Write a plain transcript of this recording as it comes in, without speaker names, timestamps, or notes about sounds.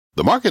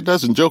The market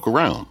doesn't joke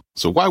around,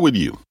 so why would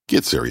you?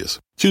 Get serious.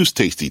 Choose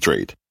Tasty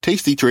Trade.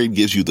 Tasty Trade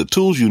gives you the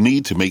tools you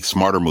need to make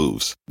smarter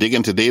moves. Dig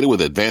into data with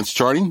advanced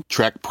charting,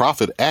 track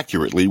profit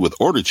accurately with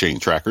order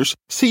chain trackers,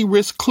 see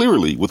risk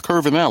clearly with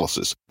curve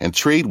analysis, and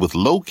trade with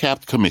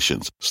low-capped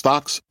commissions,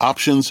 stocks,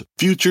 options,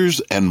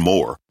 futures, and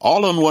more.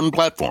 All on one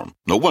platform.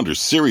 No wonder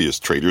serious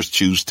traders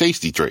choose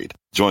Tasty Trade.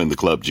 Join the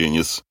club,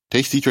 genius.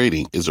 Tasty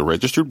Trading is a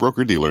registered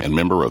broker-dealer and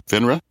member of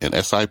FINRA and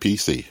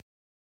SIPC.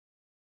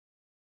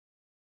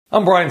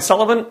 I'm Brian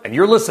Sullivan, and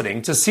you're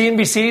listening to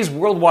CNBC's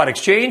Worldwide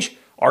Exchange.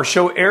 Our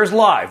show airs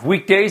live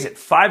weekdays at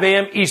 5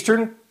 a.m.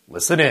 Eastern.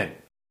 Listen in.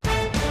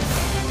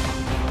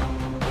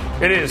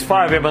 It is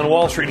 5 a.m. on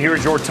Wall Street. Here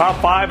is your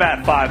top five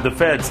at 5. The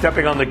Fed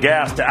stepping on the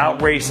gas to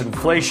outrace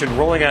inflation,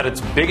 rolling out its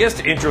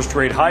biggest interest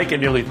rate hike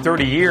in nearly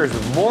 30 years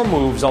with more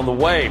moves on the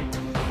way.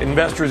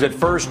 Investors at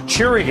first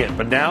cheering it,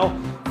 but now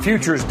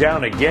futures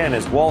down again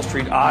as Wall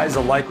Street eyes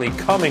a likely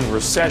coming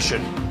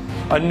recession.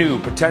 A new,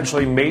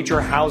 potentially major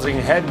housing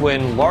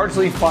headwind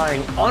largely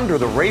flying under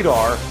the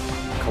radar,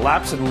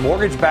 collapse in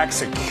mortgage-backed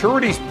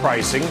securities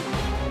pricing,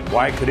 and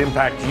why it could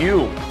impact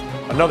you.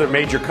 Another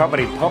major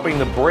company pumping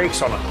the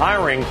brakes on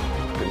hiring.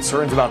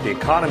 Concerns about the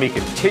economy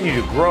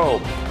continue to grow.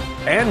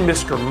 And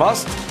Mr.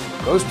 Musk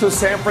goes to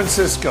San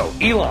Francisco.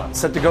 Elon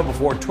set to go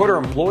before Twitter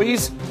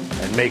employees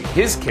and make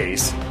his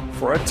case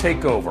for a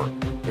takeover.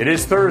 It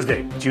is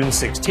Thursday, June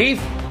 16th,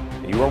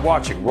 and you are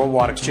watching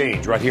Worldwide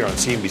Exchange right here on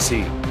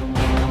CNBC.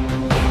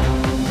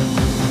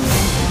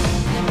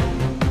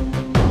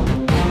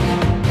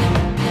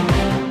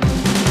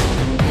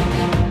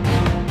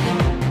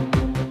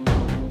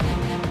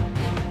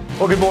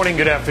 Well, good morning,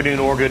 good afternoon,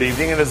 or good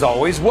evening, and as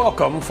always,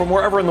 welcome from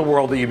wherever in the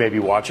world that you may be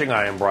watching.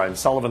 I am Brian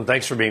Sullivan.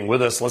 Thanks for being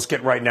with us. Let's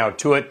get right now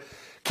to it.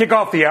 Kick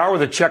off the hour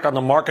with a check on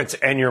the markets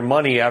and your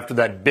money after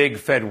that big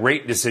Fed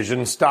rate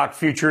decision. Stock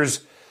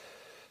futures,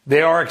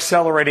 they are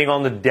accelerating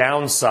on the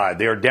downside.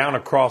 They are down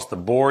across the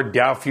board.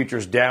 Dow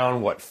futures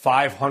down,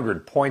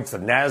 500 points. The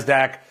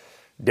NASDAQ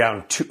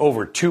down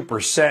over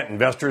 2%.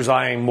 Investors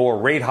eyeing more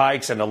rate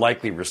hikes and a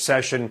likely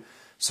recession.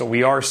 So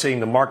we are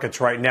seeing the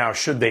markets right now,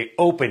 should they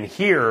open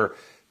here,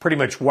 pretty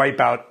much wipe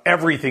out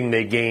everything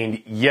they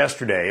gained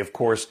yesterday. Of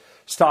course,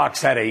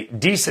 stocks had a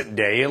decent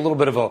day, a little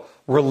bit of a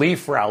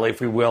relief rally,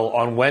 if we will,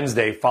 on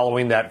Wednesday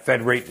following that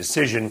Fed rate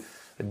decision.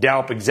 The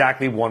Dow up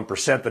exactly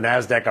 1%, the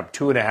NASDAQ up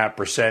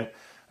 2.5%.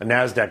 The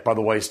NASDAQ, by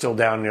the way, still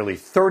down nearly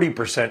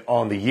 30%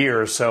 on the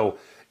year. So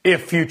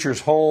if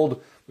futures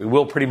hold, we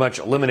will pretty much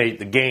eliminate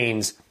the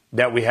gains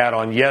that we had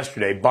on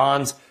yesterday.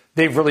 Bonds,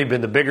 they've really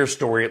been the bigger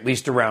story, at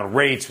least around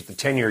rates, with the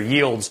 10-year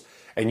yields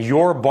and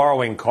your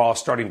borrowing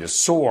costs starting to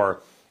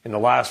soar in the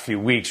last few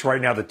weeks.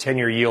 Right now, the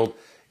 10-year yield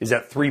is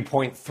at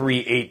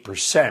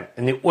 3.38%.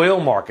 In the oil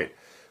market,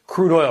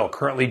 crude oil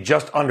currently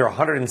just under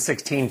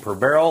 $116 per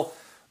barrel.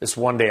 This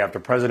one day after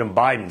President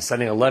Biden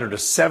sending a letter to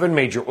 7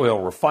 major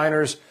oil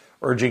refiners,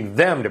 urging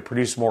them to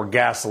produce more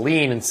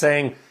gasoline and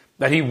saying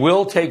that he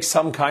will take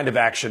some kind of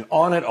action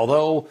on it.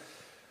 Although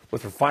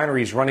with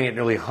refineries running at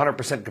nearly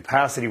 100%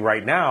 capacity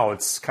right now,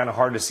 it's kind of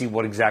hard to see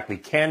what exactly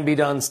can be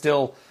done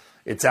still.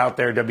 It's out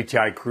there,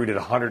 WTI crude at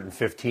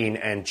 115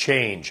 and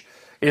change.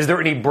 Is there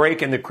any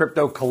break in the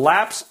crypto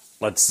collapse?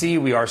 Let's see.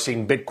 We are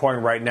seeing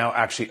Bitcoin right now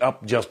actually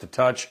up just a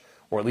touch,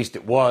 or at least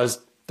it was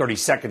 30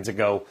 seconds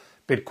ago.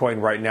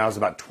 Bitcoin right now is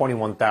about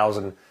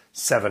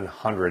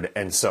 21,700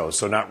 and so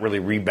not really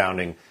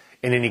rebounding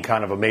in any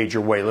kind of a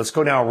major way. Let's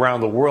go now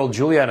around the world.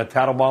 Juliana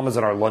Tattlebaum is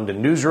in our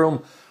London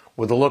newsroom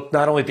with a look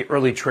not only at the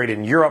early trade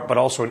in Europe, but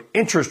also an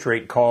interest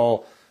rate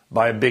call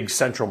by a big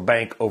central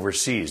bank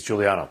overseas.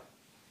 Juliana.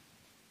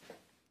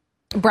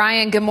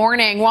 Brian, good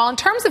morning. Well, in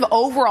terms of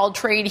overall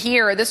trade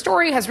here, the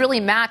story has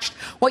really matched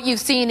what you've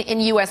seen in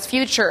U.S.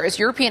 futures.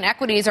 European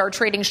equities are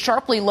trading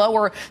sharply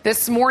lower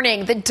this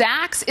morning. The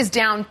DAX is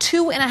down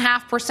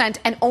 2.5%,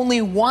 and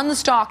only one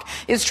stock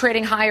is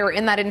trading higher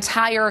in that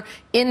entire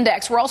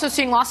index. We're also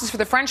seeing losses for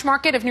the French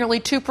market of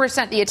nearly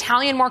 2%. The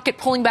Italian market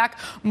pulling back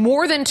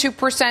more than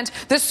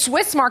 2%. The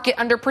Swiss market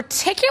under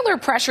particular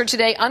pressure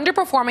today,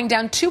 underperforming,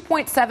 down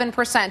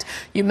 2.7%.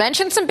 You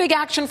mentioned some big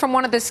action from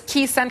one of the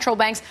key central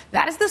banks.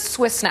 That is the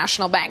Swiss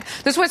National Bank.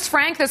 The Swiss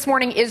franc this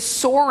morning is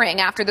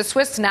soaring after the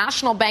Swiss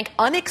National Bank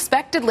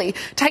unexpectedly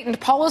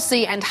tightened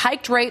policy and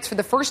hiked rates for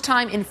the first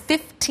time in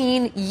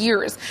 15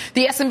 years.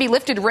 The SNB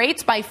lifted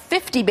rates by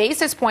 50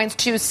 basis points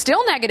to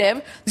still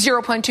negative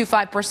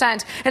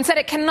 0.25% and said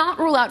it cannot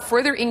rule out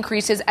further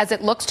increases as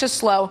it looks to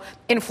slow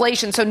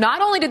inflation. So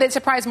not only did they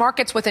surprise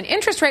markets with an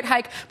interest rate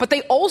hike, but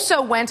they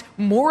also went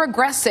more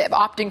aggressive,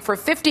 opting for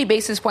 50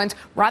 basis points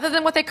rather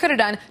than what they could have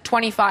done,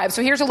 25.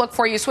 So here's a look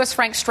for you. Swiss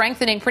franc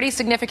strengthening pretty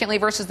significantly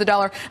versus the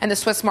dollar, and the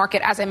Swiss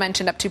market, as I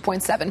mentioned, up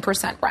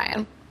 2.7%,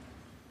 Brian.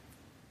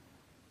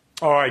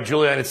 All right,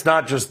 Julianne, it's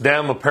not just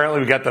them. Apparently,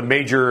 we got the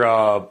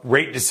major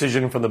rate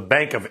decision from the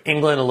Bank of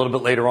England a little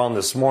bit later on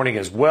this morning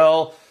as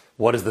well.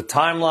 What is the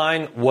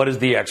timeline? What is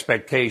the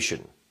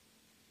expectation?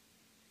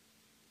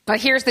 Well,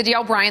 here's the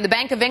deal, Brian. The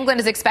Bank of England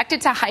is expected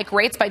to hike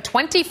rates by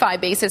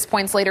 25 basis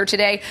points later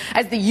today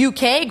as the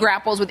UK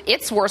grapples with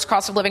its worst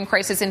cost of living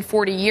crisis in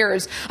 40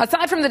 years.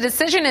 Aside from the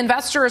decision,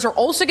 investors are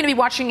also going to be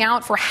watching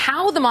out for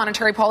how the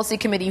Monetary Policy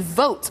Committee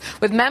votes,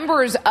 with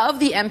members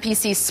of the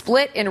MPC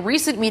split in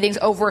recent meetings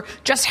over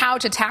just how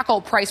to tackle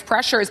price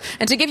pressures.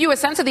 And to give you a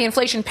sense of the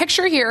inflation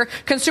picture here,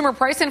 consumer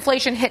price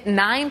inflation hit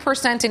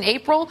 9% in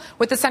April,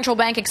 with the central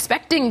bank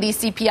expecting the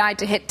CPI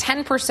to hit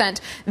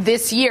 10%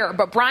 this year.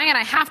 But Brian,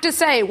 I have to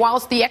say,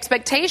 whilst the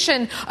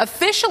expectation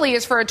officially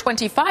is for a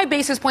 25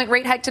 basis point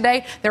rate hike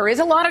today, there is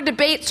a lot of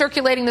debate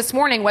circulating this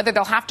morning whether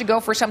they'll have to go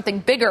for something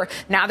bigger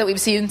now that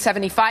we've seen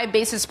 75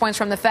 basis points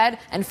from the Fed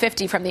and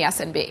 50 from the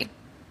S&P.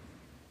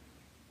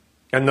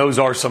 And those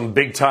are some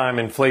big-time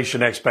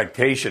inflation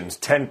expectations,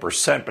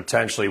 10%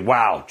 potentially.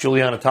 Wow.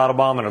 Juliana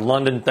Tannenbaum in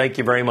London, thank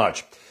you very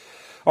much.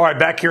 All right,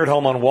 back here at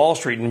home on Wall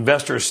Street,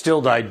 investors still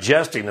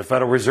digesting the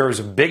Federal Reserve's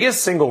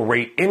biggest single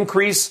rate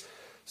increase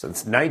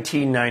since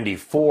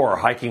 1994,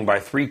 hiking by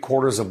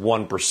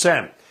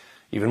 0.75%.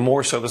 Even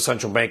more so, the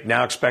central bank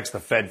now expects the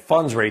Fed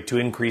funds rate to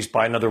increase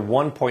by another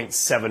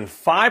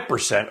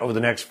 1.75% over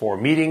the next 4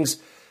 meetings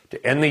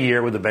to end the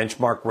year with the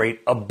benchmark rate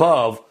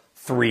above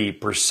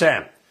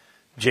 3%.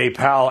 Jay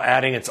Powell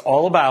adding it's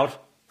all about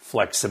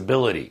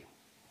flexibility.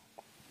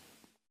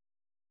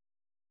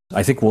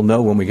 I think we'll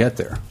know when we get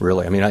there,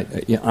 really. I mean,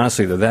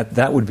 honestly,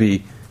 that would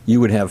be, you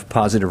would have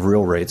positive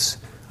real rates,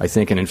 I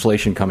think, and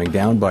inflation coming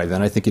down by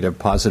then. I think you'd have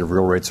positive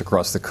real rates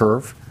across the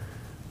curve.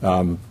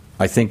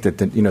 I think that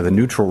the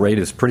neutral rate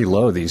is pretty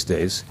low these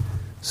days,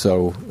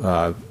 so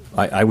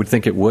I would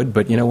think it would.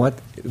 But you know what?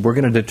 We're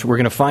going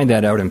to find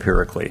that out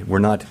empirically. We're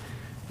not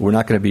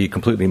going to be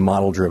completely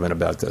model driven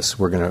about this.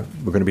 We're going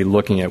to be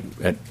looking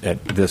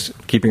at this,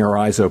 keeping our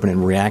eyes open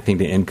and reacting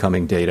to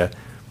incoming data,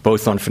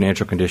 both on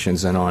financial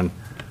conditions and on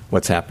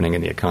what's happening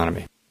in the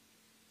economy.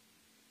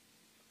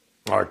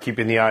 Are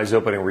keeping the eyes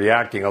open and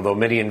reacting, although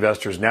many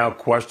investors now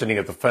questioning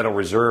if the Federal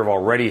Reserve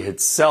already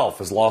itself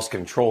has lost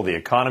control of the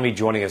economy.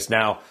 Joining us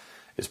now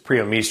is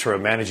Priya Misra,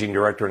 Managing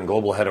Director and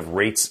Global Head of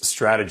Rates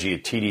Strategy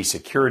at TD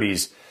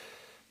Securities.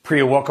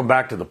 Priya, welcome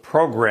back to the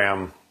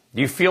program.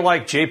 Do you feel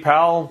like Jay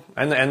Powell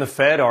and the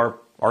Fed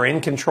are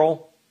in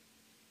control?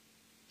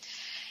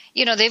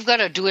 You know, they've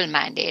got a dual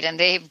mandate, and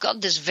they've got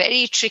this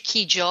very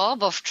tricky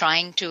job of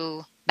trying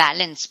to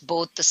balance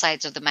both the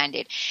sides of the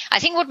mandate. I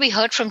think what we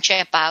heard from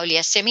Chair Powell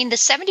yesterday, I mean, the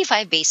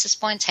 75 basis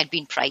points had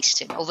been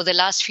priced in. Over the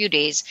last few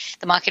days,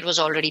 the market was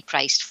already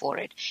priced for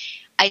it.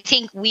 I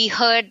think we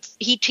heard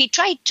he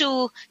tried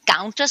to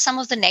counter some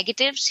of the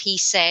negatives. He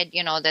said,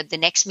 that the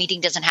next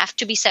meeting doesn't have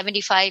to be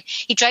 75.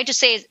 He tried to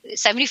say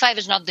 75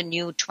 is not the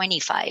new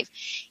 25.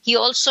 He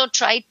also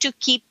tried to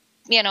keep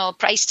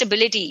price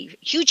stability,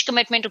 huge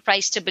commitment to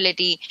price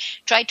stability,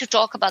 tried to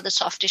talk about the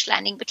softish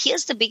landing. But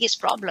here's the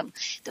biggest problem.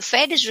 The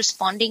Fed is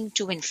responding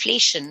to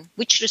inflation,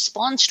 which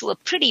responds to a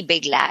pretty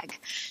big lag.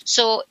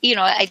 So,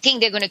 I think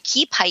they're going to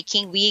keep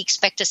hiking. We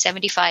expect a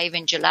 75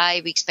 in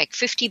July. We expect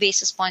 50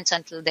 basis points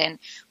until then.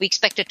 We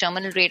expect a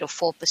terminal rate of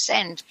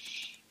 4%.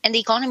 And the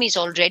economy is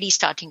already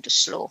starting to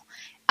slow.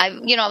 I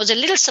was a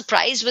little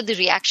surprised with the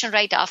reaction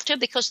right after,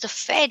 because the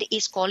Fed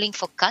is calling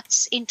for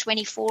cuts in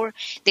 24.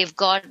 They've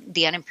got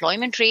the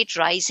unemployment rate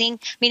rising.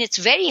 I mean, it's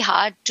very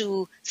hard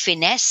to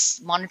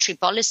finesse monetary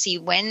policy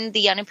when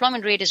the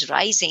unemployment rate is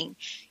rising.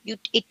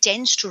 It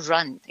tends to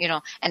run,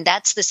 and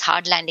that's this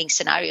hard landing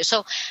scenario.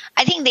 So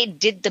I think they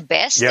did the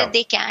best that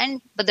they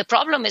can. But the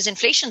problem is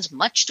inflation's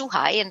much too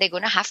high, and they're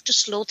going to have to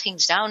slow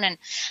things down. And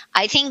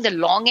I think the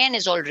long end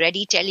is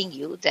already telling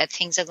you that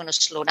things are going to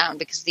slow down,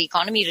 because the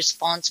economy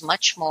responds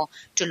much more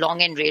to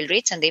long end real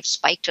rates, and they've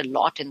spiked a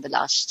lot in the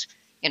last,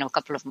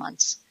 couple of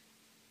months.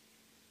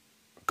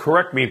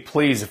 Correct me,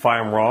 please, if I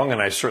am wrong,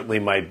 and I certainly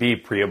might be,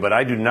 Priya, but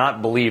I do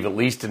not believe, at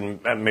least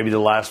in maybe the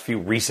last few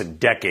recent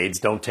decades,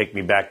 don't take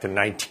me back to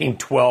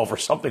 1912 or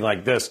something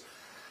like this,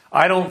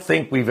 I don't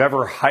think we've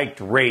ever hiked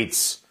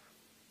rates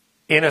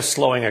in a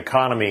slowing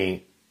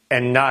economy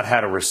and not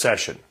had a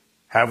recession.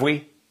 Have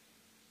we?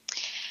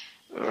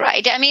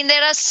 Right. I mean,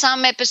 there are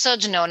some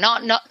episodes, no,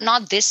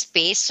 not this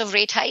pace of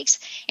rate hikes.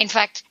 In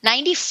fact,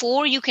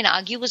 94, you can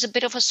argue, was a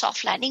bit of a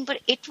soft landing,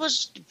 but it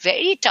was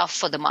very tough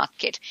for the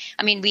market.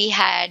 I mean, we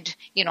had,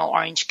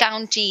 Orange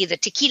County, the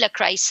tequila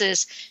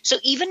crisis. So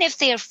even if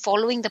they are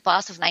following the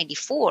path of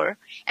 94,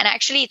 and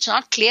actually it's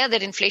not clear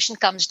that inflation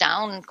comes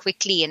down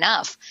quickly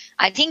enough,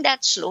 I think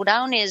that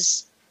slowdown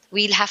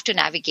we'll have to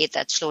navigate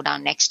that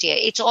slowdown next year.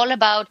 It's all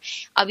about,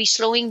 are we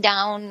slowing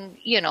down,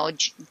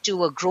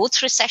 to a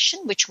growth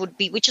recession, which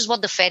is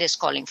what the Fed is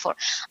calling for.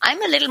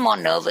 I'm a little more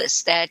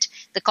nervous that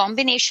the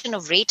combination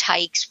of rate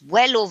hikes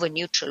well over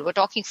neutral, we're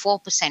talking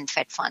 4%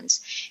 Fed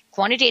funds,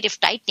 quantitative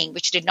tightening,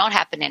 which did not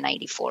happen in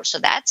 94. So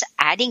that's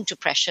adding to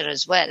pressure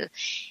as well.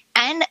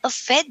 and a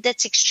Fed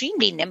that's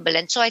extremely nimble.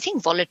 And so I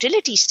think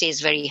volatility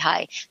stays very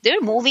high.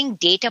 They're moving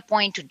data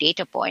point to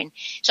data point.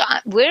 So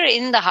we're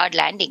in the hard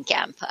landing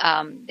camp,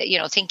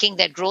 thinking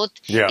that growth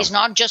is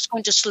not just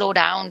going to slow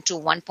down to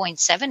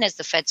 1.7 as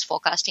the Fed's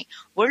forecasting.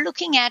 We're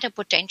looking at a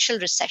potential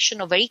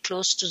recession or very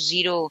close to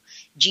zero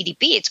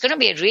GDP. It's going to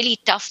be a really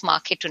tough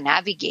market to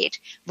navigate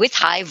with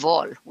high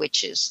vol,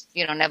 which is,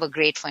 never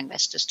great for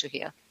investors to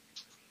hear.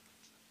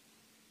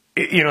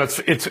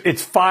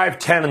 It's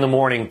 5:10 in the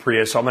morning,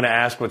 Priya, so I'm going to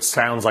ask what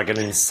sounds like an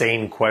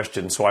insane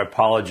question, so I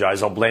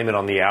apologize. I'll blame it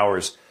on the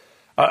hours.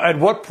 At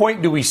what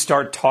point do we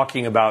start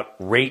talking about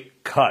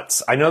rate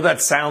cuts? I know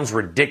that sounds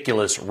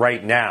ridiculous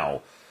right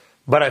now,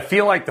 but I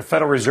feel like the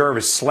Federal Reserve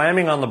is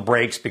slamming on the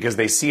brakes because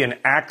they see an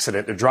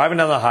accident. They're driving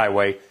down the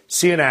highway,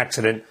 see an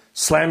accident,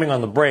 slamming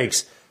on the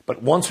brakes.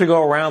 But once we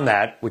go around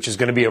that, which is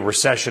going to be a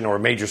recession or a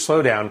major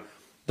slowdown,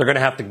 they're going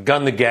to have to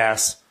gun the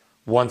gas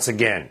once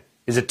again.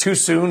 Is it too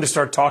soon to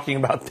start talking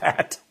about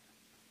that?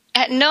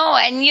 No,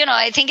 and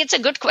I think it's a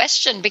good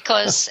question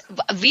because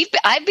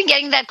I've been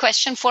getting that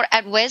question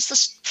where's the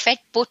Fed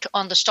put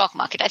on the stock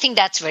market? I think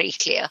that's very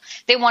clear.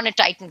 They want to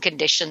tighten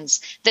conditions.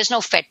 There's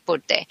no Fed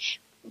put there.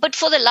 But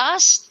for the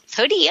last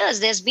 30 years,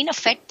 there's been a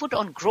Fed put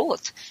on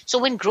growth. So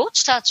when growth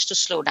starts to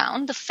slow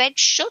down, the Fed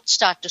should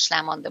start to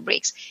slam on the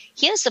brakes.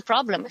 Here's the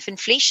problem. If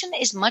inflation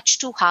is much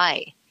too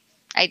high,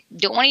 I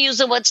don't want to use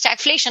the word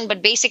stagflation,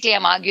 but basically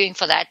I'm arguing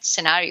for that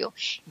scenario.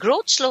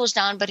 Growth slows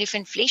down, but if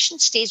inflation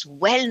stays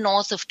well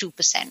north of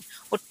 2%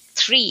 or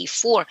 3,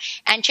 4,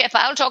 and Chair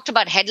Powell talked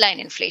about headline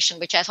inflation,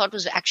 which I thought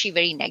was actually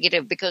very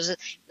negative because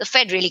the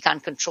Fed really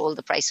can't control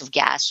the price of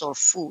gas or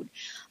food.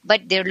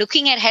 But they're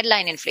looking at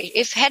headline inflation.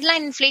 If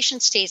headline inflation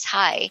stays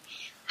high,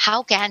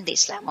 how can they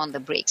slam on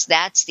the brakes?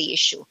 That's the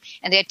issue.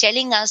 And they're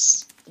telling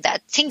us that, I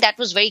think that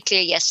was very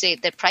clear yesterday,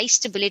 that price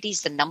stability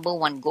is the number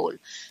one goal.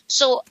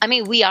 So,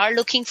 we are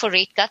looking for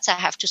rate cuts, I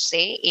have to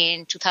say,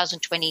 in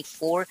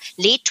 2024.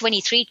 Late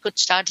 23, it could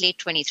start late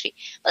 23.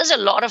 There's a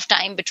lot of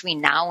time between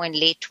now and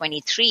late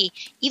 23.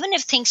 Even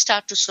if things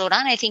start to slow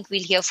down, I think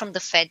we'll hear from the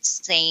Fed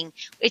saying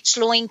it's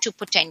slowing to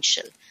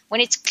potential.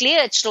 When it's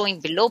clear it's slowing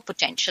below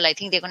potential, I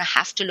think they're going to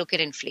have to look at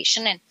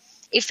inflation. And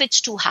if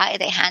it's too high,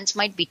 their hands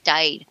might be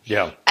tied.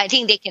 Yeah. I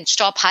think they can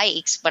stop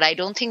hikes, but I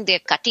don't think they're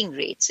cutting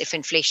rates if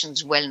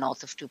inflation's well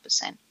north of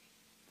 2%.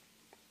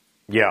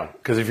 Yeah,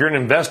 because if you're an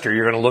investor,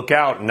 you're going to look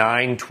out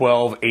 9,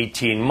 12,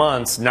 18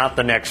 months, not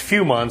the next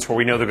few months where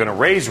we know they're going to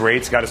raise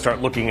rates. Got to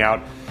start looking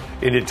out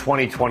into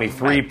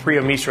 2023. Right.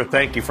 Priya Mishra,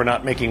 thank you for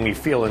not making me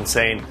feel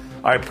insane.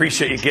 I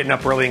appreciate you getting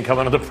up early and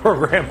coming on the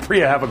program.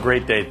 Priya, have a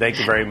great day. Thank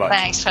you very much.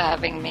 Thanks for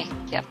having me.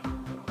 Yep.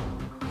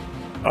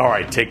 All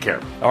right, take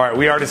care. All right,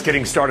 we are just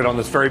getting started on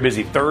this very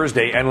busy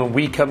Thursday. And when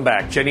we come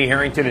back, Jenny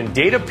Harrington and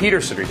Dana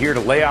Peterson are here to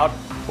lay out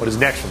what is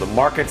next for the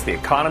markets, the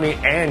economy,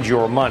 and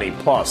your money.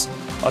 Plus,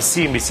 a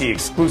CNBC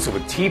exclusive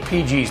with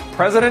TPG's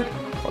president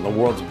on the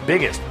world's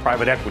biggest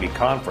private equity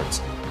conference.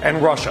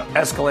 And Russia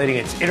escalating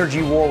its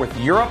energy war with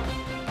Europe,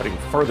 putting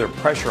further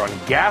pressure on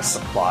gas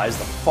supplies.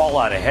 The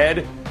fallout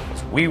ahead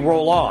as we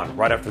roll on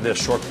right after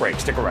this short break.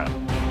 Stick around.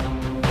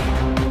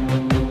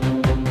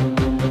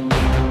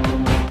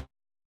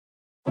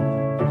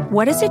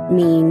 What does it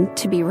mean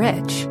to be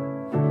rich?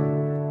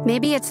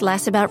 Maybe it's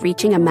less about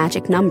reaching a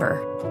magic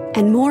number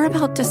and more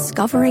about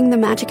discovering the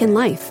magic in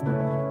life.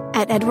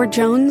 At Edward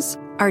Jones,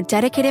 our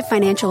dedicated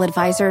financial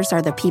advisors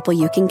are the people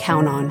you can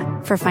count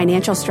on for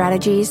financial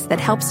strategies that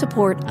help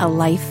support a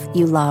life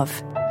you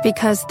love.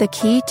 Because the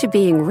key to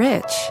being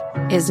rich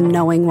is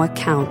knowing what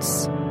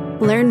counts.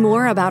 Learn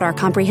more about our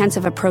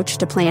comprehensive approach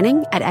to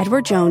planning at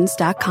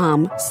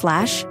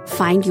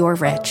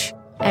edwardjones.com/findyourrich.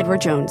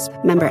 Edward Jones,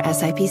 member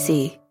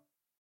SIPC.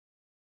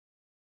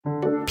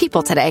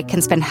 People today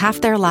can spend half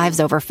their lives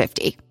over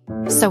 50.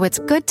 So it's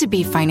good to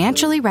be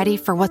financially ready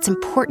for what's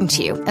important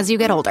to you as you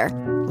get older,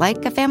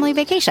 like a family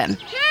vacation.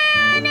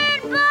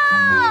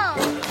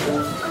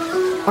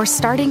 Or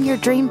starting your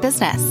dream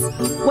business.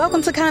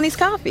 Welcome to Connie's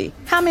Coffee.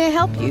 How may I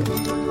help you?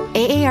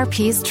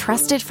 AARP's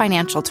trusted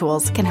financial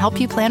tools can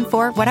help you plan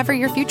for whatever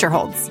your future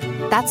holds.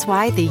 That's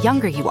why the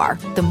younger you are,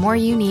 the more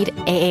you need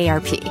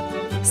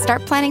AARP.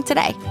 Start planning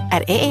today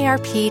at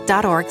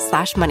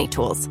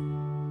aarp.org/moneytools.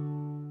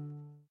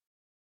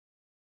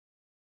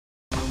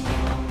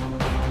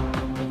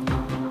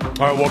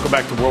 All right, welcome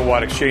back to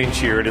Worldwide Exchange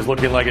here. It is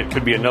looking like it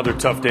could be another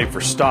tough day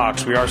for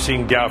stocks. We are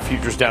seeing Dow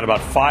futures down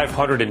about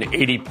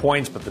 580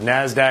 points, but the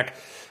NASDAQ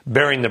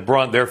bearing the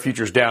brunt. Their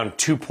futures down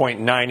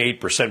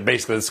 2.98%.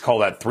 Basically, let's call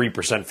that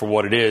 3% for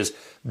what it is.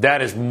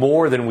 That is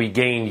more than we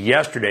gained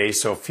yesterday.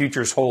 So if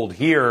futures hold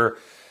here,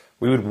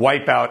 we would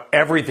wipe out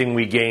everything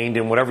we gained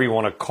in whatever you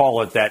want to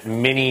call it, that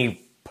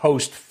mini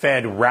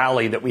post-Fed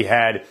rally that we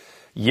had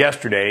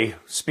yesterday.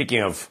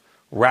 Speaking of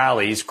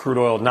rallies, crude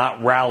oil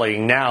not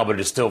rallying now, but it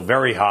is still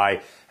very high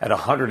at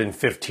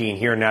 115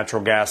 here.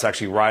 Natural gas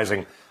actually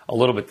rising a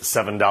little bit to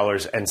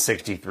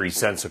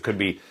 $7.63. So it could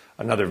be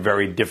another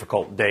very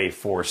difficult day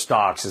for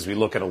stocks as we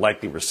look at a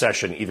likely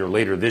recession either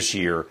later this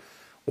year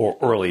or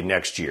early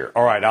next year.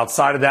 All right,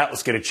 outside of that,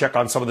 let's get a check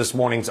on some of this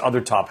morning's other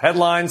top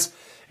headlines.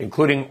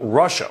 including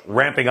Russia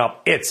ramping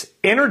up its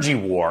energy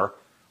war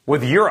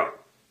with Europe.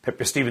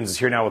 Pippa Stevens is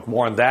here now with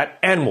more on that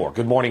and more.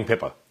 Good morning,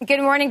 Pippa. Good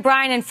morning,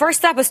 Brian. And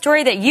first up, a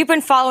story that you've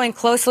been following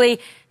closely.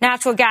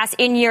 Natural gas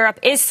in Europe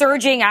is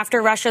surging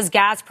after Russia's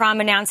Gazprom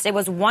announced it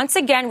was once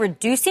again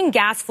reducing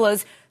gas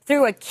flows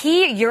through a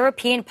key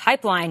European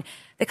pipeline.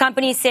 The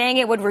company is saying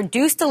it would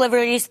reduce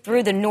deliveries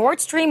through the Nord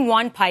Stream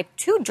 1 pipe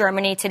to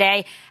Germany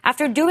today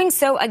after doing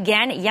so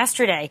again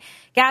yesterday.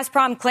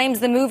 Gazprom claims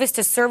the move is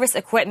to service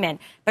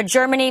equipment, but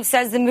Germany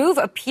says the move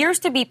appears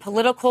to be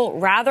political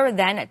rather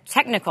than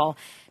technical.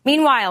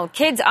 Meanwhile,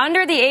 kids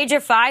under the age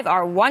of 5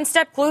 are one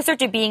step closer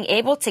to being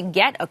able to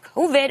get a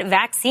COVID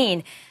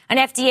vaccine. An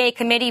FDA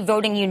committee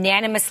voting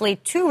unanimously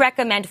to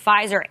recommend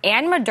Pfizer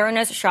and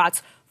Moderna's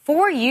shots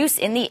for use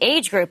in the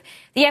age group.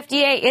 The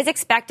FDA is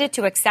expected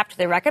to accept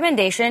the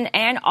recommendation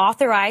and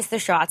authorize the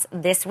shots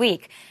this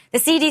week. The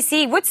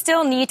CDC would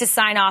still need to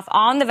sign off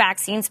on the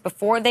vaccines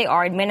before they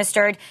are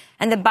administered,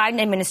 and the Biden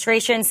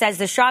administration says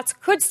the shots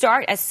could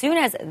start as soon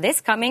as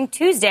this coming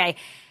Tuesday.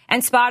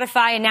 And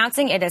Spotify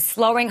announcing it is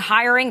slowing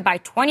hiring by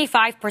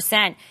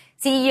 25%.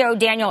 CEO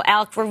Daniel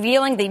Ek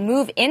revealing the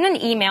move in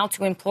an email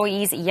to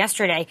employees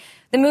yesterday.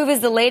 The move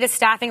is the latest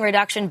staffing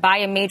reduction by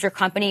a major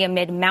company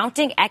amid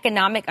mounting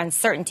economic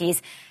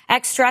uncertainties.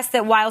 Ek stressed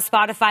that while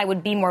Spotify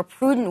would be more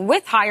prudent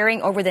with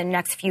hiring over the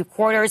next few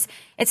quarters,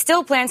 it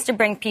still plans to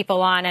bring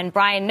people on. And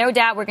Brian, no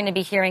doubt we're going to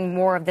be hearing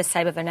more of this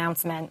type of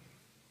announcement.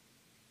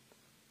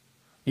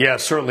 Yeah,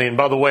 certainly. And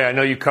by the way, I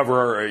know you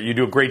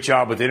do a great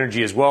job with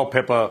energy as well,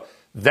 Pippa.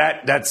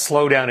 That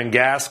slowdown in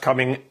gas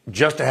coming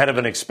just ahead of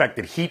an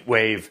expected heat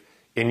wave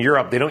in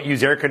Europe. They don't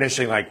use air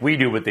conditioning like we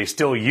do, but they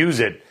still use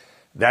it.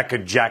 That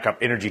could jack up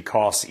energy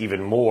costs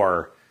even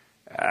more.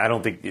 I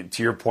don't think,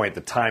 to your point,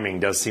 the timing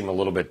does seem a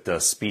little bit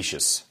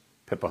specious.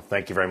 Pippa,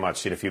 thank you very much.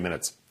 See you in a few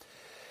minutes.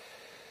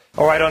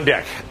 All right, on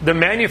deck. The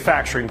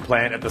manufacturing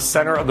plant at the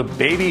center of the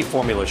baby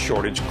formula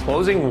shortage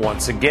closing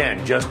once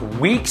again, just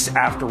weeks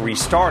after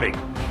restarting.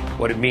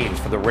 What it means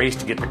for the race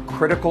to get the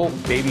critical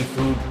baby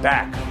food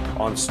back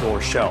on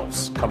store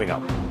shelves. Coming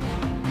up.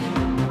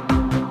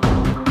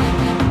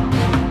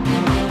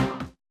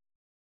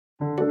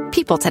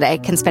 People today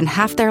can spend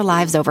half their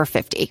lives over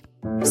 50.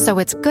 So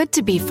it's good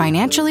to be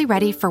financially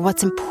ready for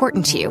what's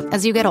important to you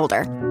as you get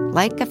older,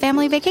 like a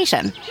family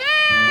vacation.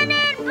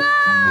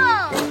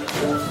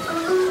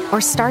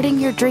 Or starting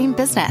your dream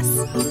business.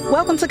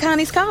 Welcome to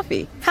Connie's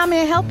Coffee. How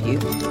may I help you?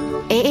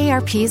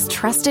 AARP's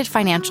trusted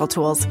financial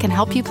tools can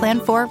help you plan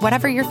for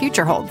whatever your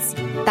future holds.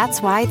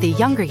 That's why the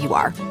younger you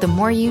are, the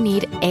more you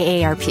need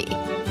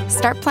AARP.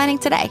 Start planning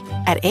today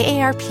at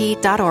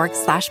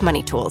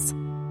aarp.org/moneytools.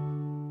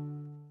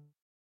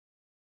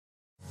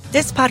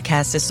 This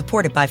podcast is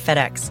supported by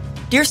FedEx.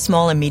 Dear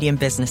small and medium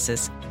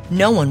businesses,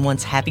 no one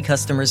wants happy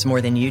customers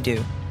more than you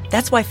do.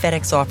 That's why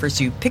FedEx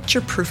offers you picture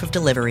proof of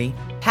delivery,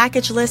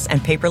 packageless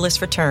and paperless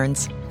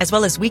returns, as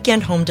well as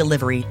weekend home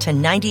delivery to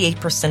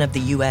 98% of the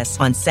U.S.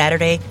 on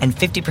Saturday and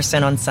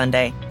 50% on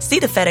Sunday. See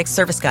the FedEx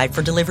service guide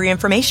for delivery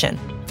information.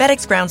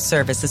 FedEx Ground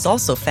service is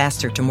also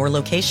faster to more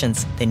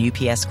locations than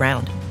UPS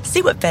Ground.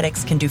 See what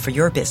FedEx can do for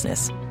your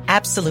business.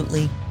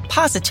 Absolutely,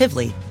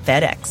 positively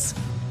FedEx.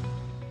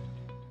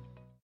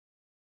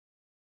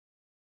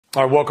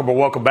 All right,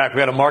 welcome back. We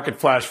got a market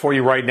flash for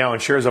you right now in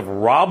shares of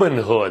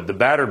Robinhood, the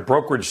battered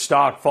brokerage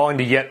stock, falling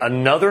to yet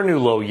another new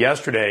low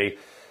yesterday,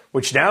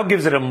 which now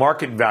gives it a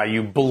market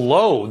value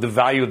below the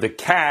value of the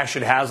cash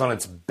it has on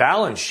its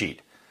balance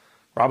sheet.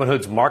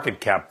 Robinhood's market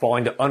cap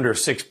falling to under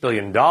 $6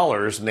 billion,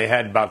 and they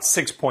had about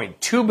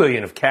 $6.2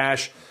 billion of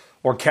cash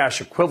or cash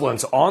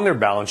equivalents on their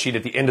balance sheet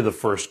at the end of the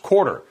first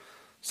quarter.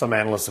 Some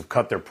analysts have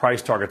cut their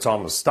price targets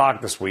on the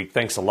stock this week.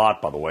 Thanks a lot,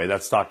 by the way.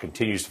 That stock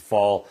continues to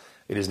fall.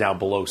 It is now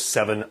below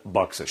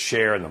 $7 a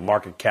share, and the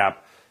market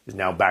cap is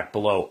now back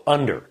below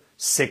under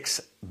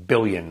 $6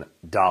 billion.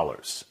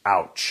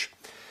 Ouch.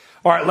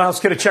 All right, let's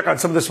get a check on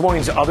some of this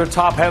morning's other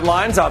top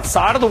headlines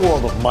outside of the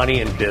world of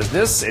money and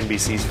business.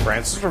 NBC's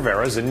Frances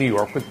Rivera is in New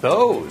York with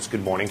those.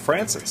 Good morning,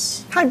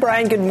 Frances. Hi,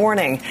 Brian. Good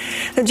morning.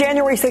 The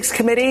January 6th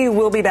committee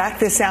will be back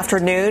this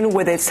afternoon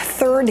with its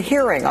third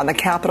hearing on the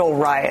Capitol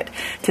riot.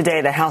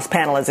 Today, the House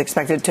panel is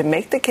expected to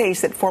make the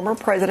case that former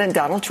President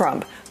Donald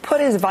Trump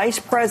put his vice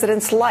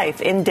president's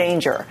life in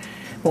danger.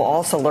 We'll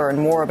also learn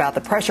more about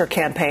the pressure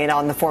campaign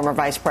on the former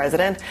vice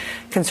president.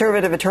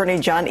 Conservative attorney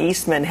John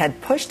Eastman had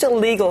pushed a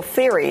legal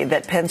theory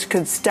that Pence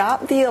could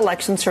stop the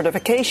election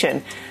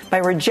certification by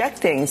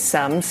rejecting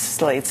some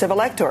slates of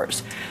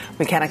electors.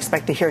 We can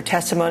expect to hear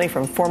testimony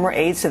from former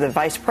aides to the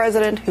vice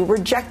president who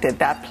rejected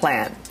that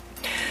plan.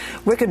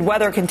 Wicked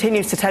weather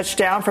continues to touch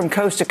down from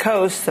coast to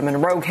coast. The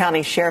Monroe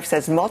County Sheriff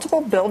says multiple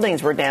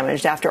buildings were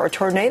damaged after a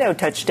tornado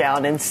touched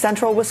down in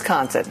central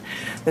Wisconsin.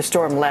 The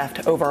storm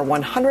left over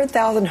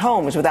 100,000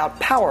 homes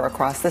without power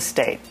across the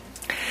state.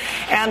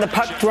 And the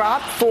puck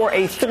dropped for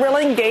a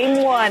thrilling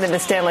Game 1 in the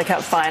Stanley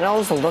Cup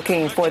Finals,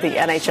 looking for the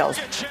NHL's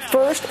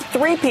first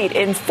three-peat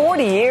in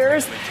 40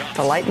 years.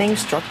 The Lightning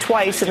struck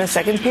twice in the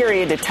second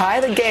period to tie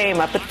the game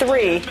up at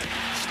 3.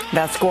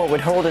 That score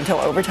would hold until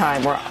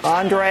overtime, where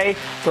Andre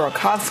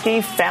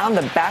Burakovsky found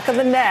the back of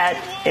the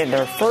net in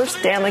their first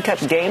Stanley Cup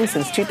game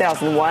since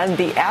 2001.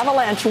 The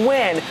Avalanche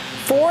win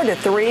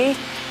 4-3.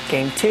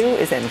 Game 2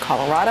 is in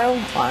Colorado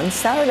on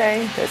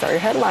Saturday. Those are your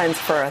headlines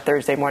for a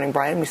Thursday morning,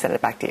 Brian. We send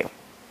it back to you.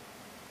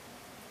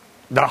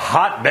 The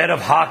hotbed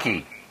of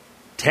hockey,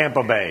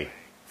 Tampa Bay.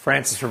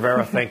 Francis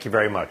Rivera, thank you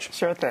very much.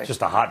 Sure thing.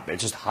 Just a hotbed,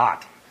 just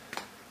hot.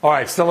 All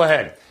right, still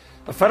ahead.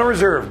 The Federal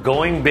Reserve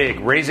going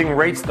big, raising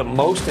rates the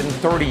most in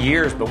 30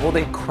 years, but will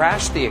they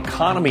crash the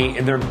economy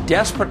in their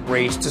desperate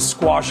race to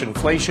squash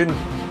inflation?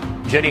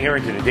 Jenny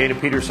Harrington and Dana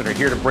Peterson are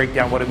here to break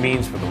down what it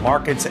means for the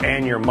markets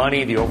and your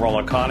money, the overall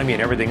economy,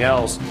 and everything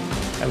else.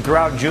 And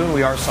throughout June,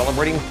 we are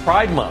celebrating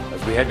Pride Month.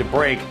 As we head to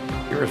break,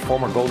 here is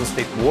former Golden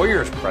State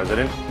Warriors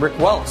president Rick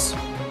Wells.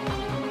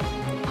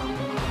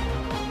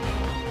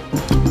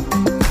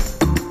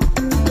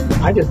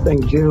 I just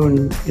think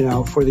June,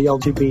 for the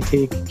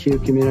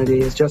LGBTQ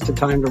community is just a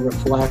time to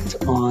reflect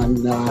on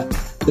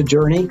the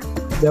journey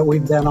that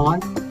we've been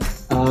on,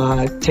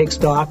 take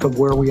stock of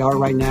where we are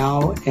right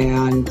now,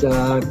 and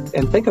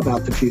think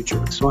about the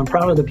future. So I'm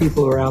proud of the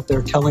people who are out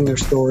there telling their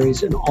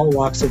stories in all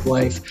walks of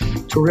life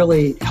to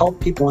really help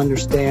people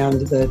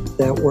understand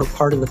that we're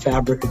part of the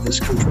fabric of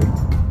this country.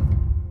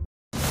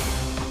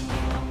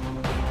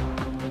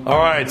 All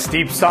right,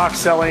 steep stock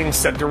selling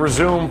set to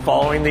resume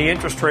following the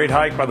interest rate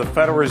hike by the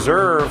Federal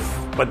Reserve,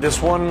 but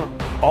this one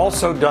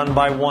also done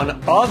by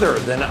one other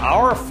than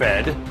our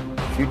Fed.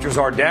 Futures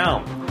are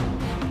down.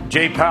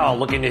 Jay Powell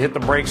looking to hit the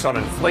brakes on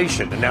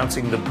inflation,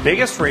 announcing the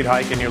biggest rate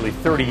hike in nearly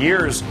 30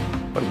 years,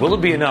 but will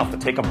it be enough to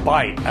take a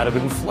bite out of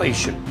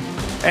inflation?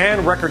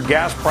 And record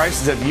gas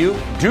prices have you?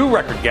 Do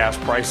record gas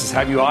prices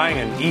have you eyeing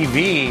an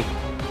EV?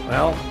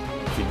 Well,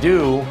 if you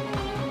do,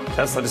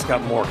 Tesla just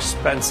got more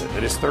expensive.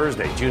 It is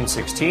Thursday, June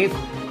 16th,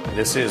 and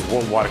this is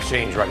Worldwide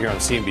Exchange right here on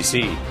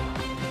CNBC.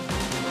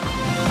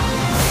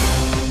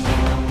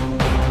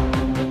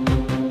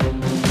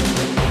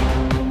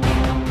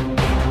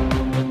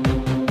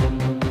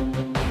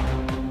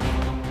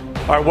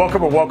 All right,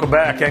 welcome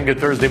back, and good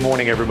Thursday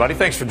morning, everybody.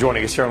 Thanks for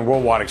joining us here on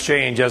Worldwide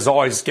Exchange. As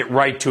always, let's get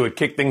right to it.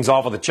 Kick things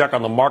off with a check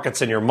on the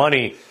markets and your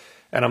money.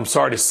 And I'm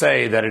sorry to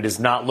say that it is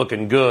not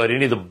looking good.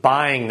 Any of the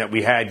buying that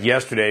we had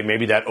yesterday,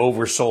 maybe that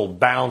oversold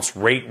bounce,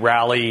 rate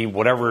rally,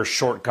 whatever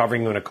short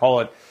covering you want to call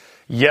it,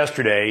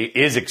 yesterday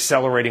is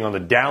accelerating on the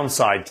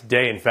downside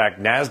today. In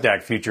fact,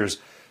 NASDAQ futures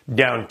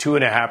down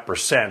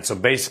 2.5%. So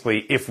basically,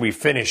 if we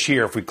finish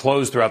here, if we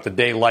close throughout the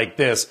day like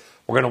this,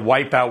 we're going to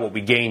wipe out what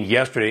we gained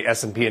yesterday.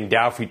 S&P and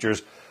Dow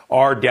futures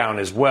are down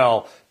as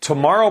well.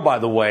 Tomorrow, by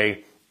the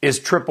way, is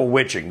triple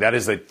witching. That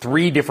is that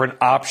 3 different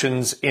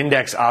options,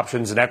 index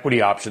options and equity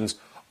options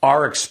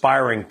are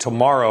expiring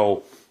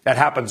tomorrow. That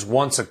happens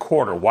once a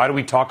quarter. Why do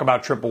we talk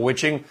about triple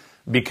witching?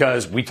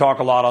 Because we talk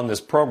a lot on this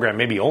program,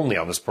 maybe only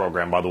on this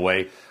program, by the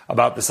way,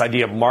 about this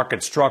idea of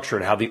market structure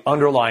and how the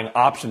underlying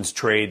options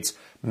trades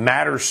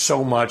matter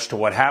so much to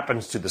what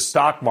happens to the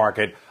stock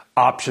market.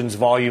 Options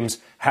volumes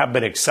have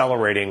been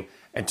accelerating.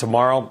 And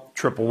tomorrow,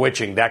 triple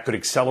witching, that could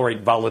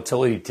accelerate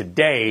volatility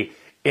today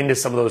into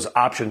some of those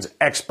options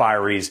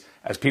expiries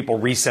as people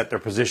reset their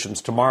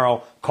positions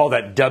tomorrow. Call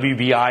that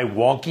WBI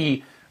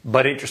wonky,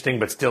 but interesting,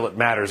 but still it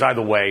matters.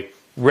 Either way,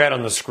 red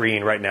on the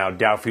screen right now.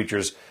 Dow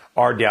futures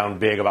are down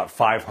big, about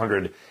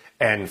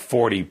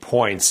 540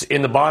 points.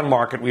 In the bond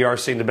market, we are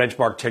seeing the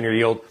benchmark 10-year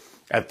yield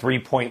at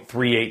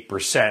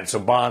 3.38%. So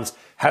bonds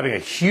having a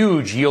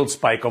huge yield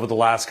spike over the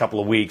last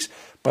couple of weeks,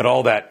 but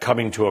all that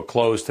coming to a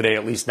close today,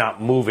 at least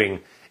not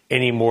moving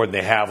any more than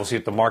they have. We'll see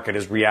if the market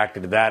has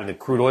reacted to that. In the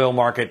crude oil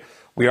market,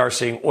 we are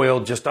seeing oil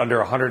just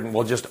over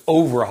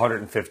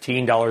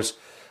 $115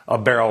 a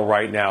barrel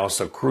right now.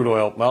 So crude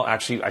oil, well,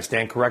 actually, I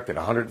stand corrected,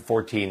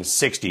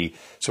 $114.60.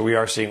 So we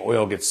are seeing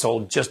oil get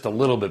sold just a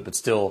little bit, but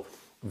still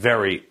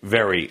very,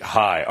 very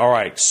high. All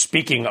right,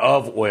 speaking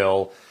of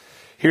oil,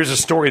 here's a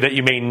story that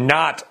you may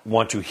not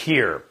want to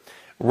hear.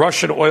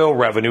 Russian oil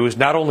revenue is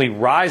not only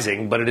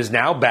rising, but it is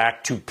now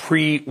back to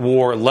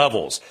pre-war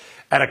levels.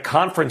 At a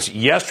conference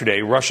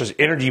yesterday, Russia's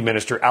energy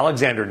minister,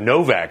 Alexander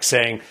Novak,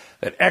 saying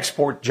that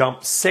export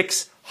jumped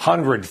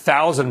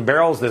 600,000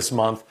 barrels this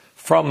month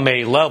from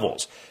May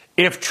levels.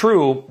 If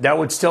true, that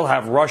would still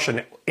have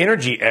Russian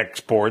energy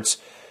exports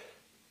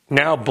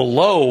now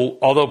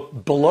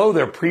below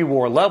their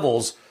pre-war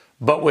levels,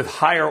 but with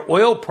higher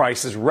oil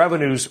prices,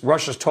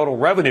 Russia's total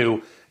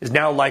revenue is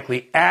now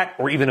likely at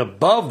or even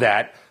above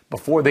that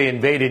before they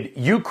invaded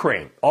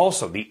Ukraine.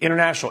 Also, the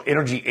International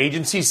Energy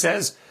Agency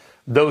says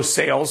those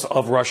sales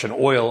of Russian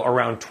oil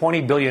around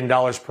 $20 billion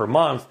per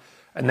month,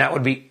 and that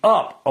would be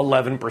up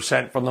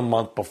 11% from the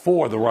month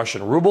before. The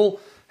Russian ruble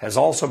has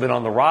also been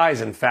on the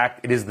rise. In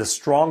fact, it is the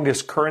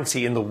strongest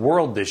currency in the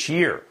world this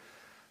year.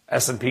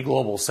 S&P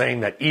Global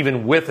saying that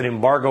even with an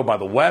embargo by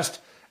the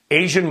West,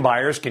 Asian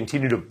buyers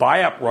continue to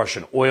buy up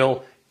Russian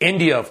oil.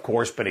 India, of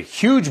course, been a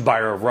huge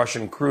buyer of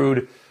Russian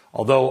crude,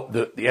 although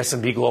the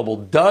S&P Global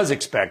does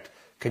expect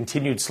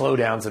continued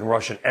slowdowns in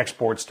Russian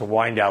exports to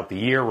wind out the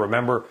year.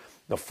 Remember,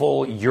 the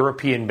full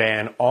European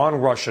ban on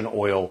Russian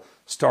oil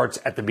starts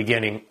at the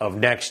beginning of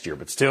next year.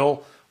 But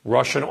still,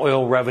 Russian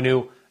oil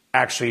revenue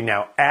actually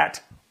now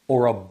at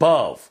or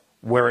above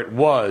where it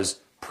was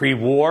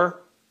pre-war,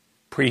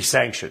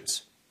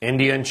 pre-sanctions.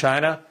 India and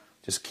China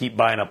just keep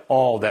buying up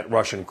all that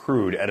Russian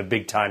crude at a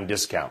big-time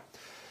discount.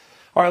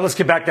 All right, let's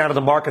get back down to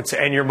the markets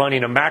and your money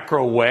in a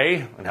macro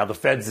way and how the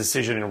Fed's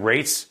decision in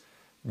rates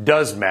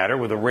does matter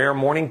with a rare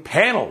morning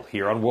panel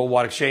here on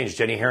Worldwide Exchange.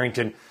 Jenny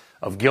Harrington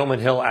of Gilman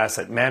Hill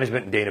Asset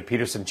Management and Dana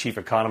Peterson, chief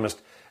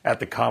economist at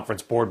the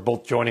Conference Board,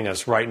 both joining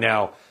us right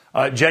now.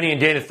 Jenny and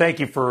Dana, thank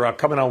you for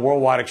coming on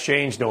Worldwide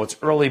Exchange. No, it's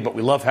early, but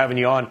we love having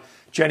you on.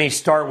 Jenny,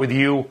 start with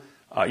you.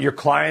 Your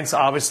clients,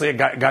 obviously, I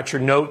got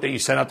your note that you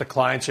sent out to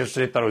clients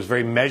yesterday. Thought it was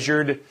very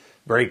measured,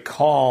 very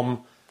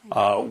calm.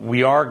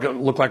 We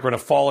look like we're going to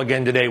fall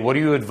again today. What are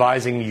you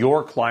advising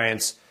your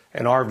clients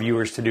and our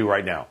viewers to do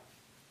right now?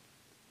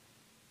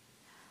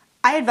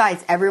 I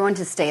advise everyone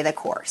to stay the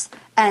course.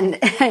 And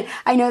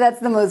I know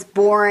that's the most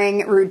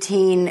boring,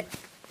 routine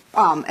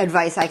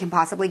advice I can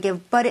possibly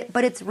give, but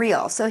it's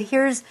real. So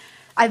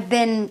I've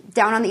been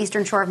down on the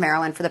Eastern Shore of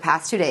Maryland for the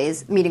past 2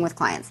 days meeting with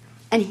clients.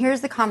 And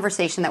here's the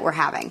conversation that we're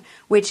having,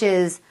 which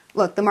is,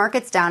 look, the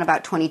market's down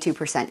about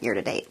 22% year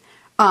to date.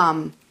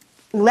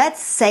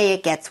 Let's say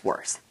it gets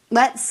worse.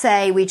 Let's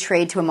say we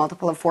trade to a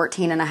multiple of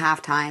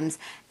 14.5 times,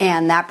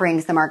 and that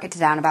brings the market to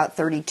down about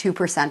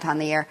 32% on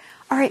the year.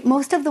 All right,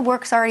 most of the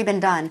work's already been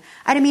done.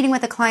 I had a meeting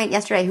with a client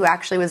yesterday who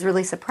actually was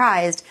really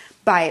surprised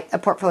by a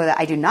portfolio that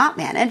I do not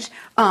manage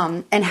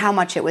and how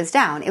much it was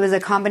down. It was a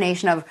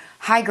combination of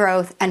high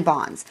growth and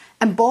bonds.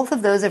 And both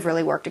of those have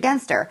really worked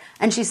against her.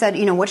 And she said,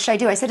 what should I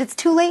do? I said, it's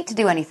too late to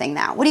do anything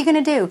now. What are you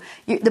going to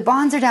do? The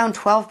bonds are down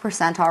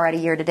 12% already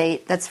year to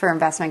date. That's for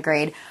investment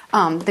grade.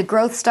 The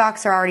growth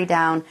stocks are already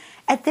down.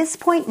 At this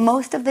point,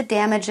 most of the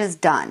damage is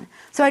done.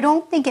 So I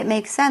don't think it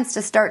makes sense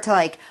to start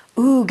to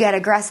get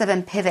aggressive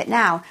and pivot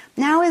now.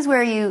 Now is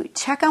where you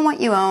check on what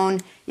you own,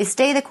 you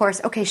stay the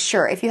course. Okay,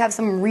 sure, if you have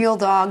some real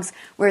dogs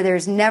where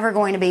there's never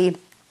going to be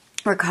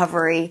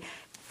recovery,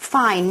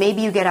 fine,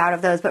 maybe you get out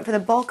of those. But for the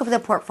bulk of the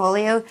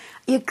portfolio,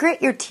 you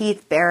grit your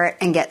teeth, bear it,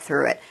 and get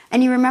through it.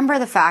 And you remember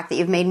the fact that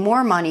you've made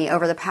more money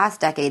over the past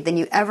decade than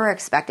you ever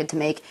expected to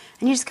make,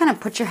 and you just kind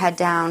of put your head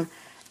down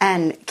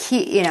and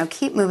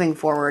keep moving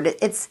forward.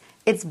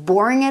 It's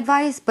boring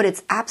advice, but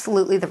it's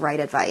absolutely the right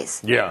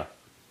advice. Yeah.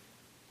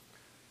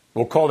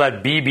 We'll call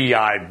that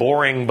BBI,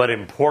 boring but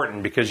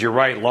important, because you're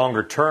right,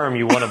 longer term,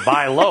 you want to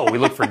buy low. We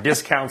look for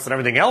discounts and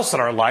everything else in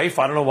our life.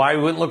 I don't know why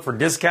we wouldn't look for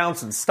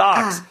discounts in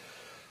stocks.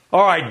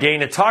 All right,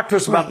 Dana, talk to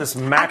us about this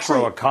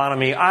macro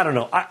economy. I don't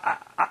know.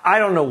 I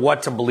don't know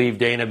what to believe,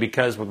 Dana,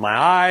 because with my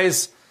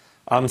eyes,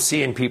 I'm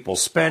seeing people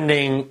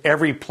spending.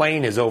 Every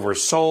plane is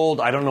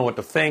oversold. I don't know what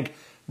to think.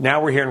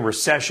 Now we're hearing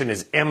recession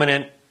is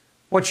imminent.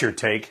 What's your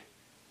take?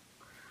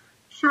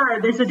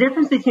 Sure. There's a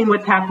difference between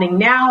what's happening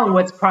now and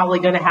what's probably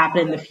going to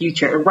happen in the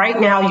future. Right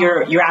now,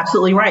 you're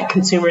absolutely right.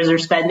 Consumers are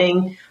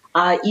spending.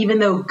 Even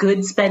though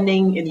goods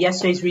spending in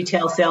yesterday's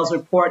retail sales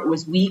report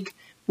was weak,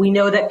 we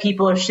know that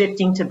people are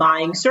shifting to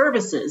buying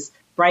services,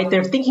 right?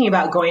 They're thinking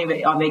about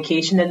going on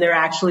vacation, and they're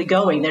actually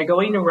going. They're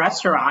going to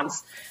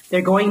restaurants.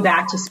 They're going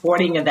back to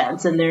sporting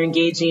events, and they're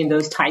engaging in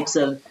those types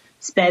of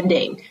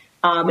spending.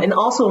 And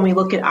also, when we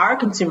look at our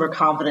consumer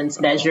confidence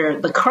measure,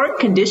 the current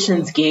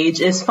conditions gauge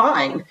is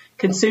fine.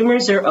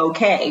 Consumers are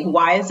okay.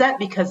 Why is that?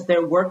 Because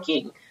they're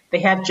working. They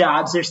have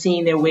jobs. They're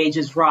seeing their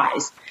wages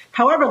rise.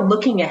 However,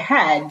 looking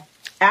ahead,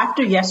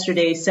 after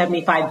yesterday's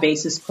 75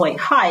 basis point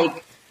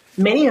hike,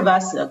 many of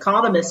us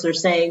economists are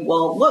saying,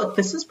 well, look,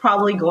 this is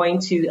probably going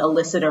to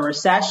elicit a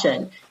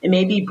recession. It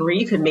may be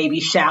brief, it may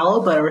be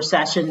shallow, but a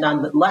recession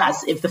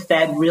nonetheless if the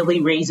Fed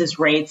really raises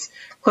rates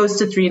close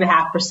to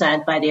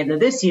 3.5% by the end of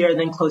this year,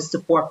 then close to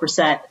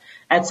 4%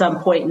 at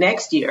some point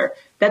next year.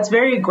 That's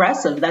very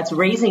aggressive. That's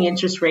raising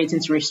interest rates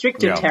into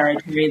restrictive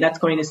territory. That's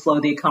going to slow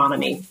the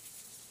economy.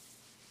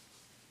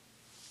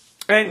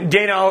 And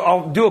Dana,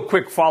 I'll do a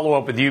quick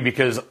follow-up with you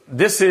because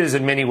this is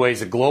in many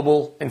ways a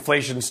global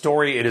inflation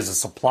story. It is a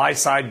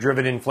supply-side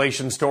driven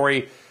inflation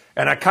story.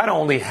 And I kind of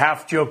only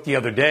half joked the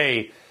other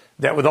day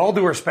that with all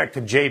due respect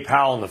to Jay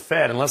Powell and the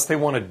Fed, unless they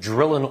want to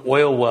drill an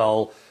oil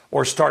well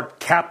or start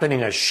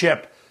captaining a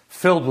ship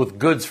filled with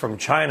goods from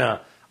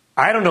China,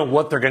 I don't know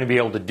what they're going to be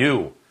able to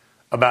do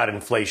about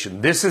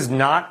inflation. This is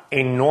not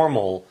a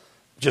normal,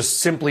 just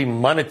simply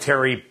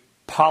monetary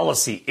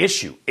policy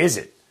issue, is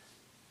it?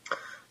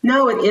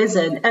 No, it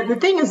isn't. And the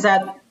thing is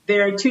that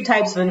there are two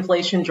types of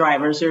inflation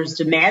drivers. There's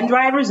demand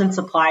drivers and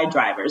supply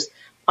drivers.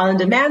 On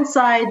the demand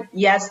side,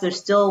 yes, there's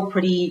still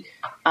pretty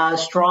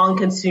strong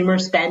consumer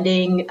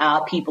spending.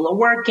 People are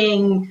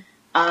working.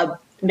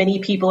 Many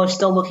people are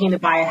still looking to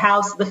buy a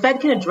house. The Fed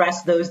can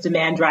address those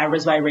demand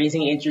drivers by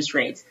raising interest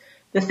rates.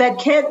 The Fed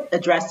can't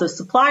address those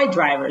supply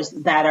drivers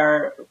that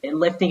are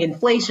lifting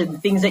inflation,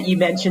 things that you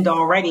mentioned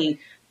already.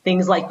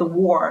 Things like the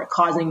war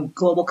causing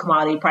global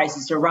commodity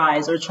prices to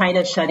rise, or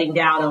China shutting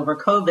down over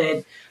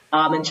COVID,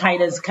 and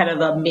China's kind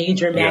of a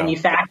major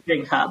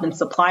manufacturing hub and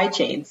supply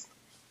chains.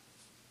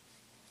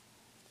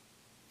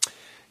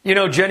 You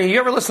know, Jenny, you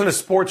ever listen to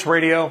sports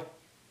radio?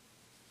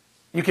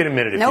 You can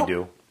admit it if Nope. you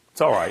do.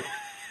 It's all right.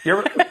 You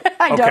ever,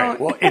 I don't.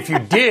 Well, if you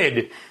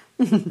did,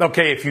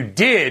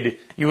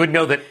 you would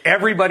know that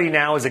everybody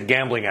now is a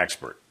gambling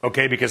expert,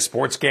 okay? Because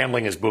sports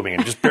gambling is booming.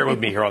 And just bear with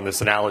me here on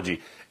this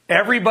analogy.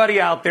 Everybody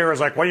out there is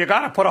like, well, you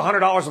got to put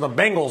 $100 on the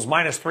Bengals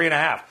minus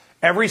 3.5.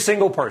 Every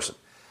single person.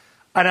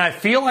 And I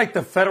feel like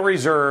the Federal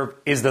Reserve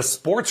is the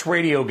sports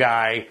radio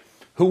guy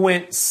who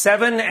went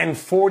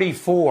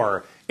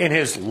 7-44 in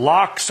his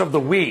locks of the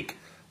week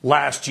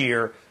last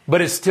year,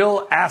 but is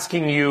still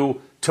asking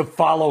you to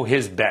follow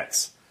his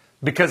bets.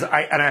 Because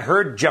I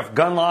heard Jeff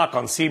Gundlach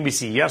on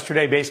CNBC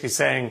yesterday basically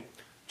saying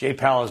Jay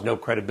Powell has no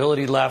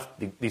credibility left.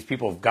 These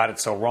people have got it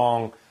so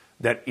wrong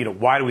that,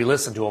 why do we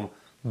listen to them?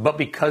 But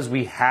because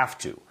we have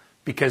to,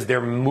 because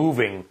they're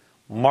moving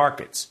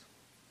markets.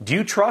 Do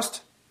you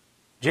trust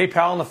Jay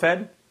Powell and the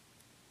Fed?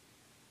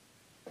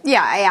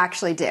 Yeah, I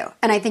actually do.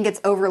 And I think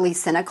it's overly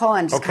cynical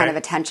and just kind of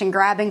attention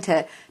grabbing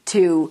to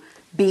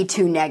be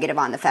too negative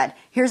on the Fed.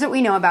 Here's what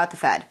we know about the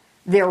Fed.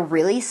 They're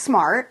really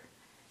smart.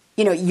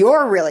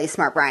 You're really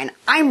smart, Brian.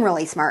 I'm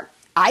really smart.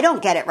 I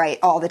don't get it right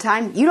all the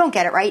time. You don't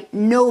get it right.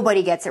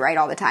 Nobody gets it right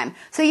all the time.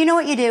 So you know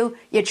what you do?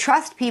 You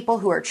trust people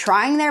who are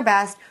trying their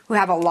best, who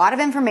have a lot of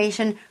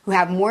information, who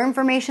have more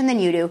information than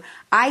you do.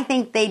 I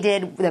think they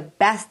did the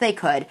best they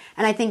could.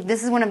 And I think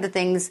this is one of the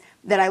things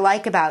that I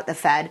like about the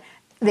Fed.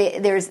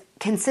 There's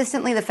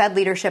consistently the Fed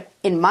leadership,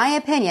 in my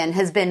opinion,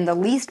 has been the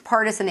least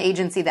partisan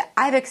agency that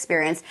I've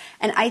experienced.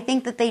 And I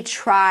think that they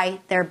try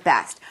their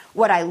best.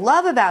 What I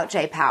love about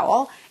Jay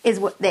Powell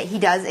is that he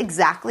does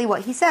exactly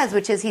what he says,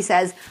 which is he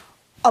says,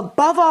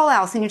 above all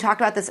else, and you talked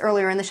about this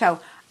earlier in the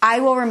show, I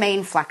will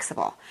remain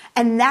flexible.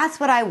 And that's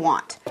what I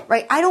want,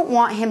 right? I don't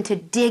want him to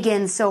dig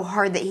in so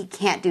hard that he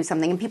can't do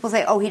something. And people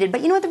say, oh, he did.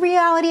 But you know what the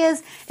reality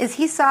is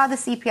he saw the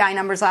CPI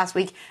numbers last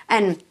week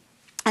and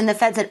the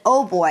Fed said,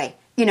 oh boy,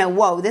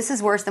 whoa, this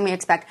is worse than we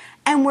expect.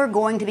 And we're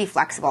going to be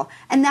flexible.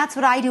 And that's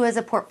what I do as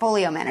a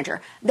portfolio manager.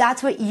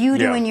 That's what you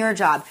do in your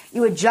job.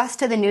 You adjust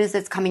to the news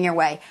that's coming your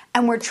way.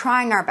 And we're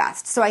trying our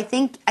best. So I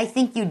think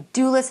you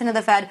do listen to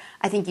the Fed.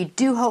 I think you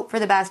do hope for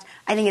the best.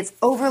 I think it's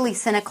overly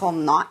cynical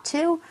not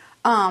to.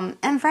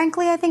 And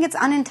frankly, I think it's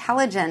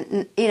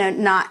unintelligent,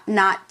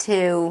 not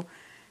to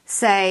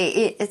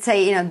say,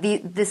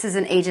 this is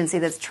an agency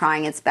that's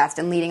trying its best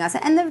and leading us.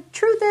 And the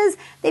truth is,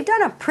 they've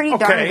done a pretty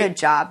darn good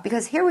job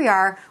because here we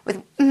are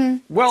with.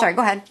 Sorry,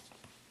 go ahead.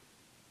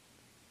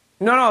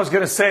 No, I was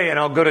going to say, and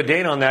I'll go to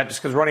Dana on that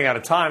just because we're running out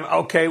of time.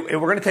 Okay, we're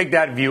going to take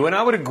that view. And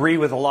I would agree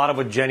with a lot of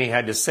what Jenny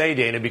had to say,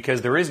 Dana,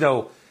 because there is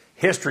no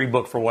history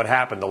book for what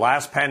happened. The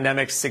last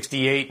pandemic,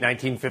 68,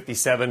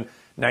 1957,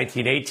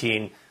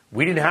 1918,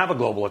 we didn't have a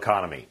global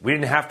economy. We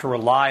didn't have to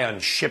rely on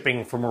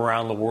shipping from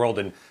around the world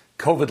and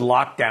COVID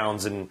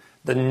lockdowns and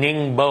the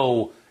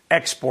Ningbo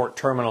export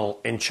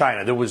terminal in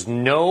China. There was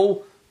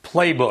no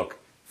playbook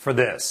for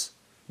this.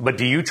 But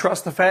do you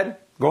trust the Fed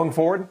going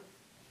forward?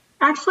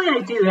 Actually,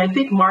 I do. I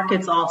think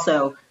markets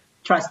also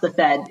trust the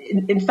Fed.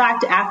 In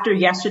fact, after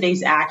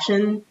yesterday's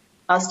action,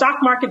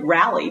 stock market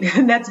rallied.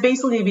 And that's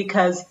basically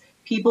because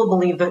people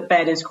believe the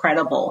Fed is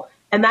credible.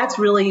 And that's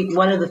really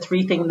one of the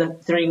three things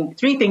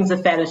the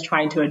Fed is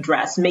trying to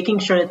address, making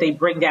sure that they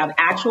bring down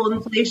actual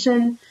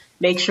inflation,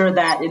 make sure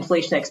that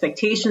inflation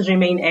expectations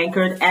remain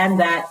anchored,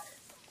 and that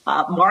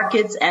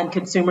markets and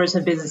consumers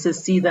and businesses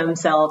see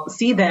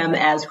them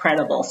as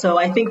credible. So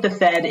I think the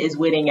Fed is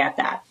winning at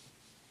that.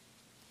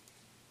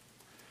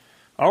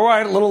 All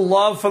right, a little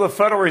love for the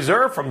Federal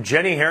Reserve from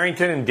Jenny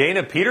Harrington and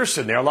Dana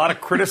Peterson. There a lot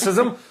of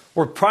criticism.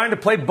 We're trying to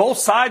play both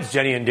sides,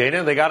 Jenny and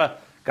Dana. They got a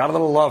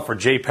little love for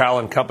Jay Powell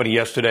and company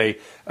yesterday.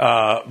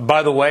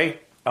 By the way,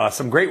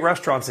 some great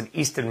restaurants in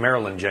Easton,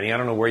 Maryland, Jenny. I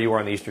don't know where you are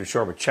on the Eastern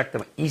Shore, but check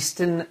them.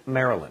 Easton,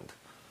 Maryland.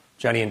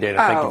 Jenny and Dana,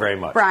 thank you very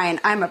much. Brian,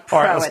 I'm a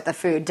pro at the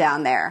food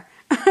down there.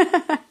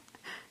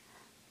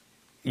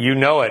 You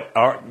know it.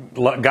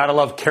 Gotta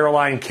love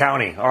Caroline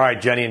County. All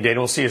right, Jenny and Dana,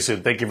 we'll see you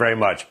soon. Thank you very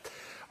much.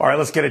 All right,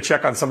 let's get a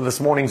check on some of this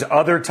morning's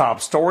other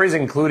top stories,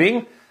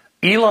 including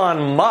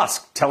Elon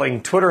Musk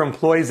telling Twitter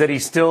employees that he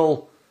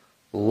still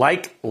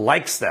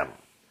likes them.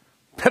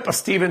 Pippa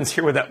Stevens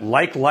here with that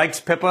likes,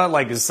 Pippa?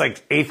 Like it's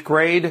like 8th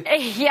grade?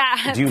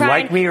 Yeah. Do you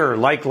Brian, like me or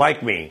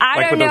like me? I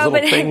like don't with those know,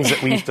 little things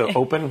that we used to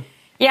open?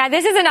 Yeah,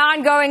 this is an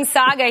ongoing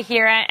saga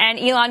here, and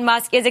Elon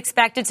Musk is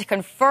expected to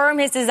confirm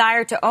his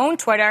desire to own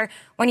Twitter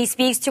when he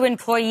speaks to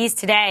employees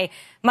today.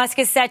 Musk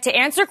is set to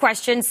answer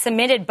questions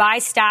submitted by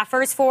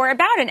staffers for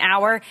about an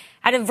hour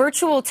at a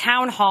virtual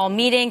town hall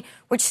meeting,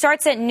 which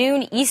starts at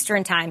noon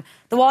Eastern time.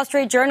 The Wall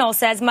Street Journal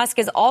says Musk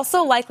is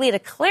also likely to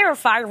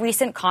clarify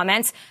recent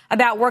comments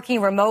about working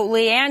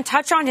remotely and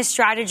touch on his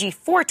strategy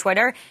for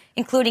Twitter,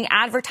 including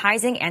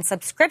advertising and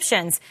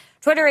subscriptions.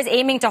 Twitter is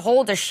aiming to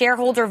hold a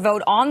shareholder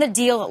vote on the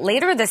deal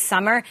later this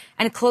summer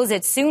and close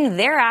it soon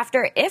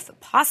thereafter, if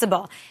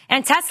possible.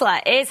 And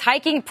Tesla is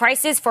hiking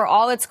prices for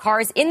all its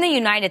cars in the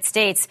United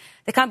States.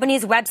 The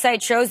company's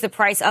website shows the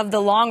price of the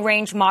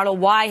long-range Model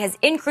Y has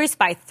increased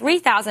by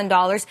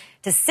 $3,000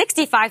 to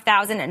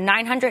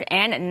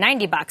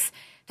 $65,990.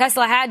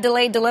 Tesla had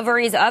delayed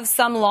deliveries of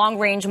some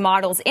long-range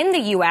models in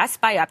the U.S.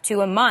 by up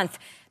to a month.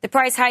 The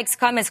price hikes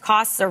come as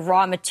costs of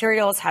raw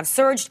materials have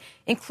surged,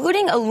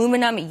 including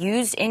aluminum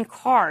used in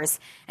cars.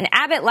 And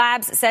Abbott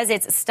Labs says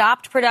it's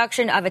stopped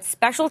production of its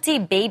specialty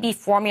baby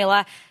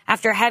formula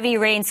after heavy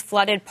rains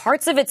flooded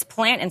parts of its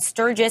plant in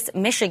Sturgis,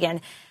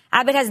 Michigan.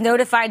 Abbott has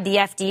notified the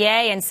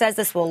FDA and says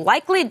this will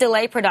likely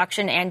delay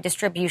production and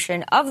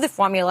distribution of the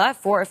formula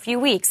for a few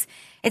weeks.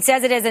 It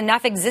says it has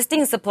enough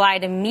existing supply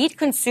to meet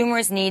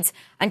consumers' needs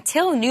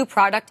until new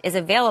product is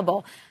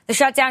available. The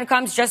shutdown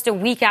comes just a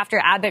week after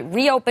Abbott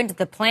reopened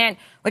the plant,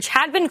 which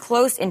had been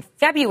closed in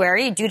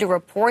February due to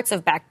reports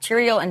of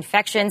bacterial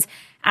infections,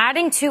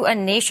 adding to a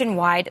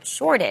nationwide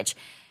shortage.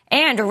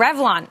 And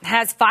Revlon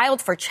has filed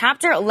for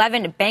Chapter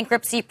 11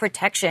 bankruptcy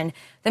protection.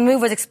 The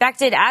move was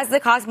expected as the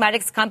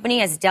cosmetics company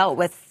has dealt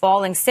with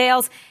falling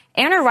sales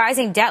and a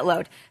rising debt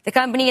load. The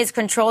company is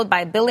controlled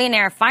by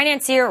billionaire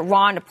financier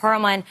Ron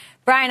Perlman.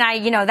 Brian,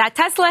 that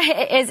Tesla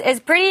is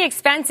pretty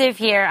expensive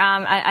here.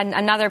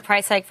 Another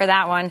price hike for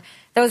that one.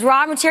 Those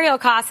raw material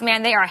costs,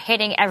 man, they are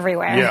hitting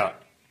everywhere. Yeah.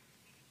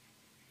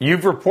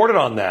 You've reported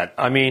on that.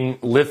 I mean,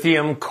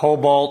 lithium,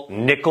 cobalt,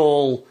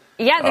 nickel,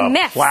 the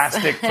myths.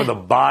 Plastic for the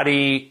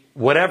body,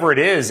 whatever it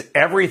is,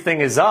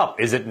 everything is up,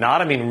 is it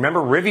not? I mean,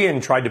 remember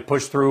Rivian tried to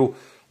push through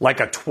like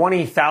a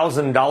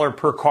 $20,000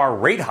 per car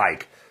rate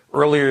hike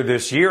earlier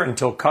this year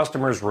until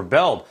customers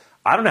rebelled.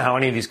 I don't know how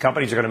any of these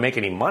companies are going to make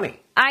any money.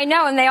 I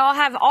know, and they all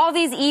have all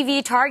these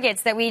EV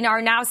targets that we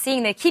are now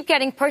seeing. They keep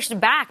getting pushed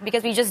back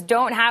because we just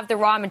don't have the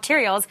raw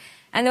materials,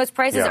 and those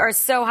prices are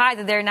so high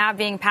that they're now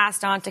being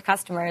passed on to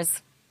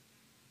customers.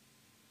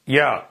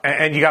 Yeah,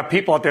 and you got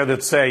people out there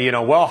that say,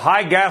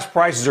 high gas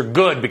prices are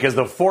good because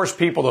they'll force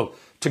people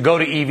to go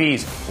to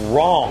EVs.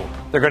 Wrong.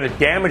 They're going to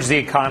damage the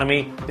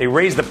economy. They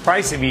raise the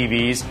price of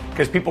EVs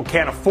because people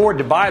can't afford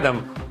to buy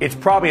them. It's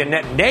probably a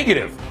net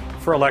negative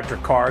for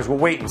electric cars. We'll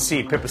wait and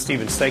see. Pippa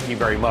Stevens, thank you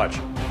very much.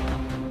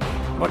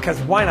 Because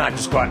why not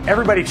just go out?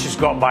 Everybody should just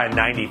go out and buy a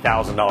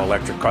 $90,000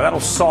 electric car. That'll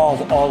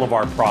solve all of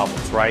our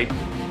problems, right?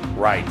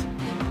 Right.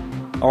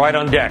 All right,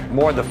 on deck,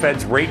 more of the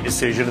Fed's rate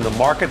decision in the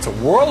markets. A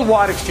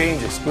worldwide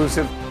exchange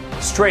exclusive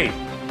straight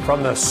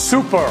from the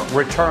Super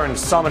Return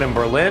Summit in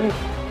Berlin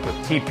with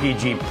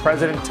TPG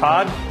President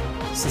Todd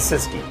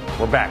Sisitsky.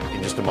 We're back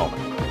in just a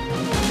moment.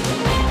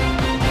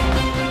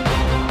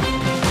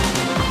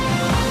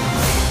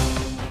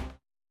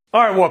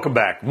 All right, welcome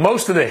back.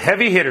 Most of the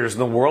heavy hitters in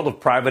the world of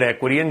private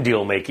equity and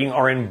deal making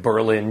are in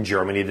Berlin,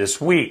 Germany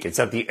this week. It's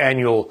at the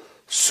annual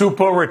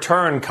Super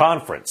Return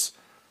Conference.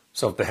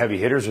 So if the heavy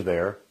hitters are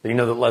there, then you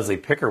know that Leslie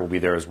Picker will be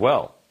there as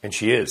well. And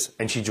she is.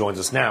 And she joins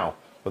us now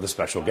with a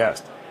special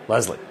guest.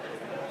 Leslie.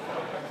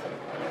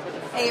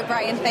 Hey,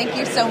 Brian, thank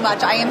you so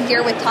much. I am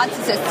here with Todd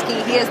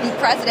Sisitsky. He is the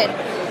president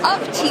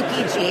of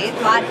TPG.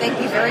 Todd, thank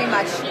you very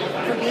much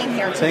for being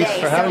here today. Thanks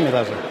for having me,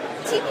 Leslie.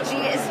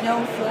 TPG is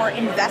known for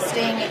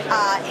investing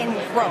in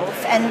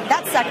growth, and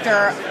that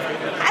sector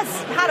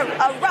has had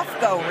a rough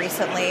go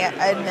recently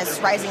in this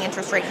rising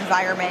interest rate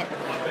environment.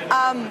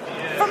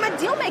 From a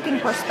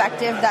deal-making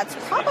perspective, that's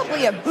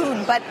probably a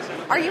boon, but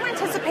are you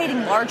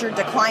anticipating larger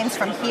declines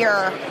from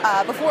here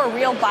before a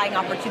real buying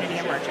opportunity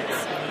emerges?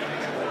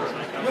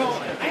 Well,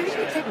 I think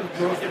the type of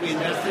growth that we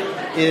invest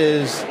in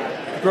is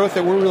growth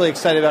that we're really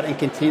excited about and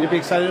continue to be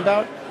excited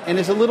about, and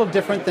is a little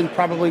different than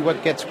probably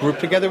what gets grouped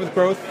together with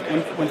growth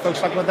when folks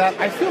talk about that.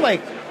 I feel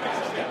like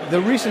the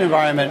recent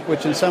environment,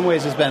 which in some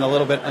ways has been a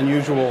little bit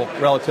unusual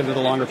relative to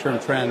the longer-term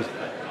trends,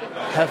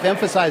 have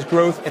emphasized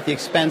growth at the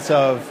expense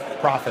of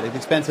profit, at the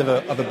expense of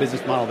a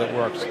business model that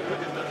works.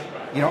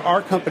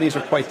 Our companies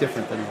are quite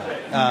different than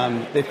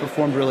that. They've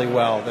performed really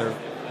well. They're,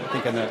 I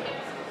think,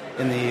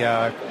 in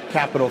the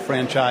capital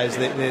franchise,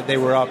 they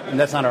were up, and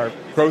that's not our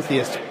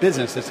growthiest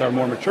business, it's our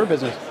more mature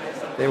business.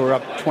 They were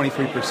up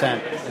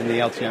 23% in the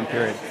LTM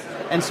period.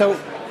 And so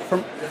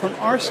from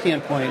our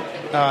standpoint,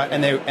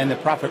 and the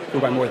profit grew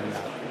by more than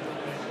that.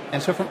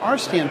 And so from our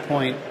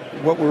standpoint,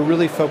 what we're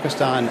really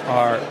focused on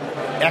are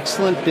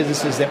excellent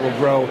businesses that will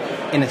grow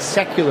in a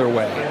secular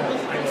way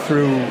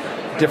through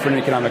different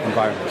economic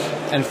environments.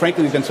 And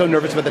frankly, we've been so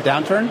nervous about the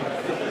downturn,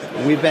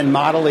 we've been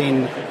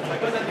modeling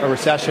a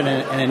recession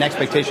and an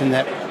expectation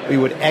that we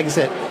would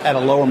exit at a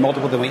lower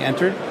multiple than we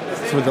entered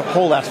through the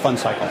whole last fund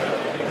cycle.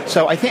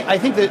 So I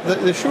think that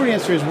the short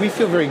answer is we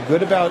feel very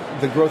good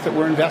about the growth that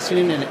we're investing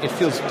in, and it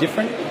feels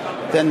different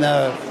than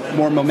the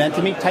more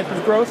momentum-y type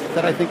of growth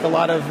that I think a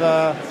lot of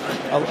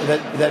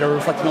that are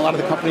reflecting a lot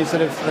of the companies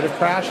that have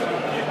crashed.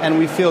 And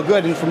we feel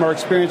good, and from our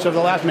experience over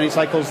the last many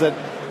cycles, that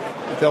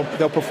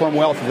they'll perform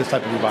well through this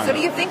type of environment. So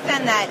do you think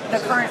then that the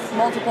current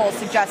multiple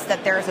suggests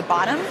that there is a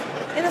bottom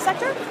in the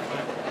sector?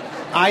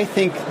 I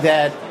think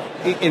that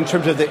in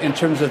terms of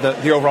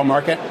the overall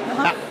market,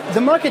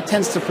 the market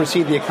tends to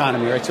precede the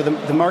economy, right? So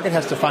the market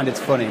has to find its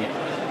footing,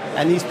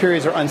 and these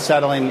periods are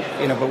unsettling,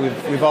 but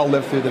we've all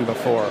lived through them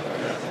before.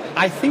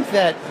 I think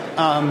that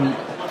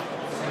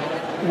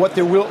what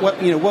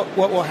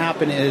will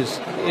happen is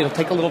it'll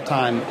take a little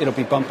time, it'll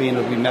be bumpy, and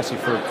it'll be messy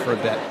for a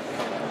bit.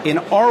 In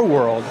our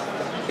world,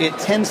 it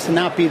tends to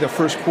not be the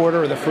first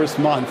quarter or the first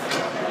month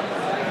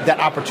that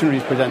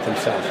opportunities present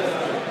themselves.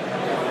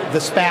 the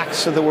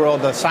SPACs of the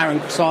world, the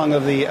siren song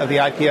of the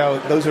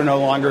IPO, those are no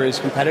longer as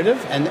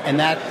competitive, and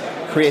that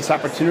creates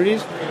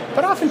opportunities.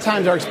 But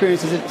oftentimes our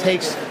experience is it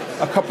takes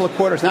a couple of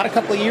quarters, not a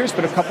couple of years,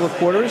 but a couple of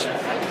quarters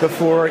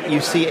before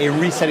you see a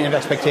resetting of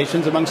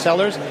expectations among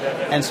sellers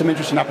and some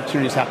interesting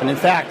opportunities happen. In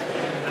fact,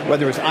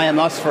 whether it's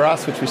IMUS for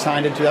us, which we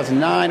signed in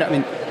 2009, I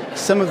mean,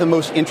 some of the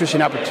most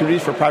interesting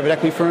opportunities for private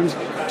equity firms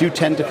do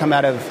tend to come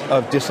out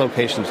of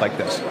dislocations like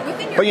this.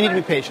 But you need to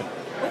be patient.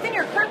 Within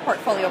your current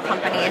portfolio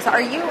companies,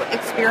 are you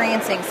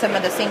experiencing some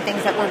of the same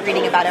things that we're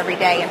reading about every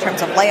day in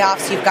terms of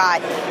layoffs? You've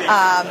got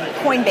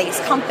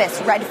Coinbase, Compass,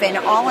 Redfin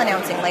all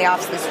announcing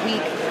layoffs this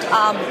week.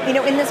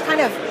 In this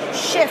kind of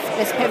shift,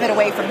 this pivot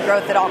away from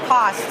growth at all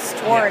costs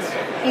toward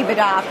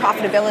EBITDA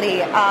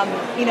profitability,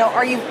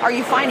 are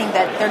you finding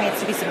that there needs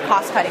to be some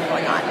cost cutting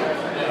going on?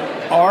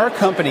 Our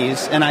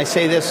companies, and I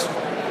say this,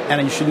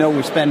 and you should know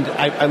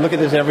I look at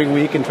this every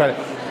week and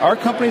our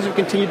companies have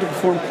continued to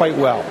perform quite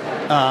well.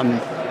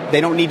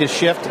 They don't need to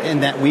shift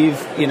in that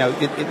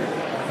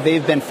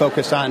they've been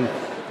focused on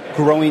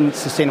growing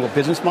sustainable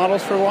business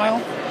models for a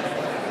while.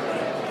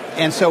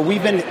 And so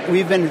we've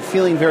been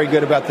feeling very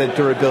good about the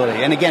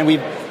durability. And again,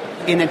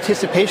 in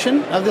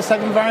anticipation of this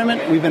type of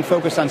environment, we've been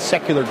focused on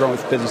secular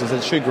growth businesses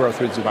that should grow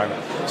through this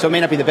environment. So it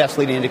may not be the best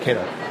leading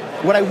indicator.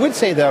 What I would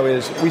say, though,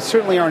 is we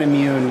certainly aren't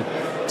immune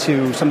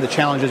to some of the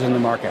challenges in the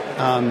market.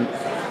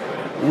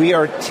 We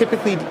are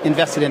typically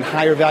invested in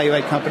higher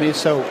value-add companies,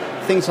 so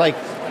things like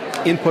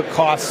input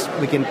costs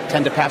we can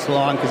tend to pass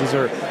along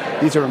because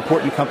these are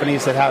important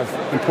companies that have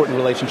important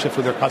relationships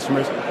with their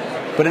customers.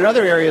 But in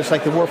other areas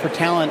like the war for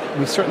talent,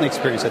 we certainly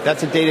experience it.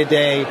 That's a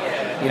day-to-day,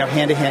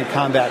 hand-to-hand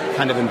combat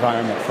kind of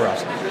environment for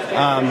us.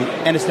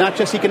 And it's not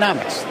just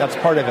economics. That's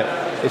part of it.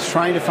 It's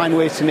trying to find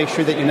ways to make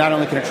sure that you not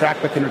only can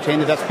attract but can retain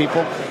the best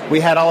people.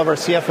 We had all of our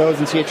CFOs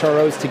and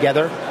CHROs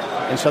together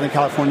in Southern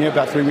California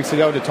about 3 weeks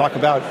ago to talk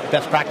about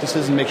best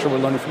practices and make sure we're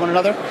learning from one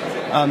another.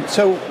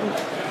 So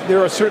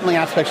there are certainly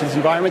aspects of this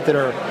environment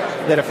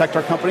that affect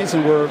our companies,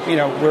 and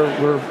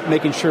we're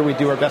making sure we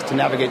do our best to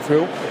navigate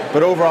through.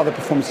 But overall, the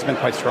performance has been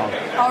quite strong.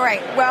 All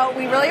right. Well,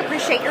 we really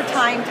appreciate your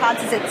time, Todd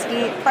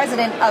Sisitsky,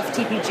 president of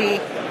TPG.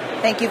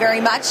 Thank you very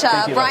much.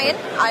 Thank you, Brian,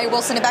 I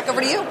will send it back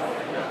over to you.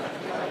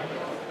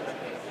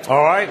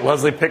 All right,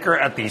 Leslie Picker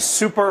at the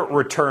Super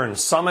Return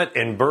Summit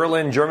in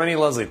Berlin, Germany.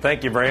 Leslie,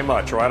 thank you very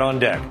much. Right on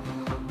deck.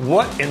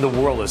 What in the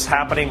world is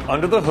happening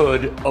under the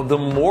hood of the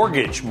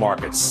mortgage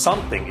market?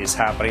 Something is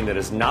happening that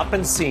has not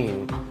been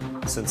seen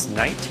since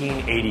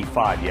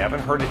 1985. You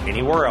haven't heard it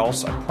anywhere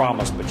else, I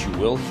promise, but you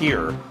will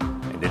hear,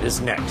 and it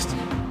is next.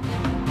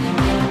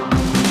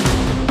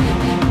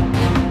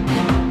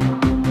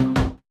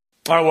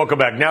 All right, welcome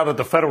back. Now that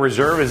the Federal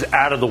Reserve is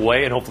out of the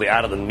way and hopefully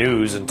out of the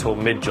news until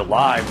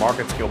mid-July,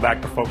 markets go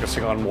back to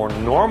focusing on more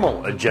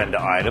normal agenda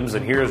items.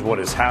 And here's what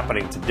is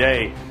happening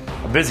today.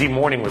 A busy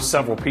morning with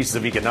several pieces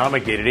of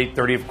economic data. At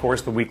 8:30, of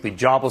course, the weekly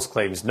jobless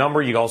claims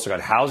number. You also got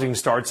housing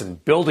starts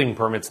and building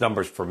permits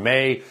numbers for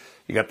May.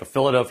 You got the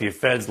Philadelphia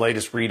Fed's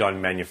latest read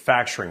on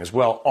manufacturing as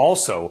well.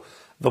 Also,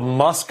 the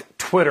Musk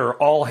Twitter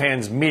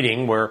all-hands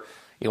meeting where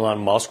Elon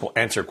Musk will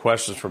answer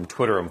questions from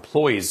Twitter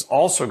employees,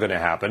 also going to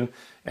happen.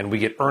 And we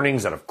get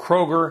earnings out of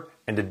Kroger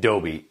and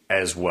Adobe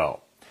as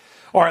well.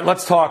 All right,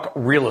 let's talk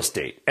real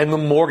estate and the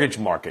mortgage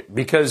market,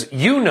 because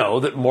you know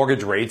that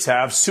mortgage rates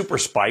have super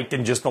spiked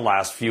in just the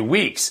last few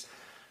weeks.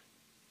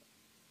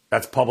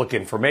 That's public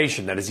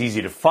information that is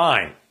easy to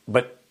find.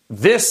 But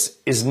this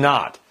is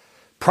not.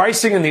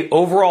 Pricing in the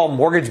overall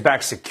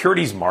mortgage-backed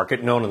securities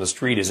market, known on the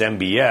street as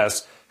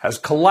MBS, has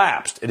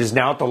collapsed. It is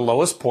now at the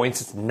lowest point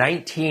since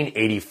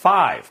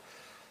 1985.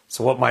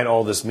 So what might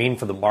all this mean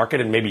for the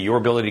market and maybe your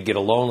ability to get a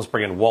loan? Let's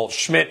bring in Walt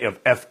Schmidt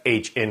of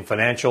FHN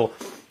Financial.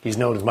 He's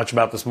known as much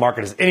about this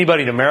market as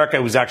anybody in America.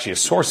 He was actually a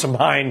source of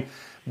mine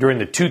during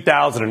the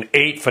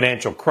 2008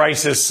 financial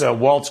crisis.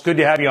 Walt, it's good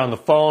to have you on the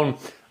phone.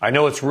 I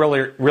know it's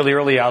really, really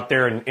early out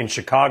there in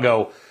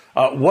Chicago.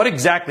 What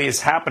exactly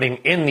is happening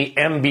in the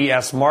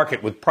MBS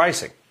market with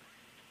pricing?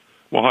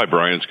 Well, hi,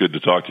 Brian. It's good to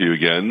talk to you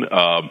again.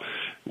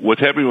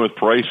 What's happening with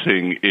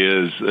pricing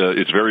is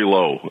it's very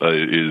low,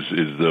 is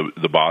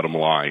the bottom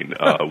line.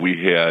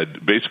 We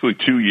had basically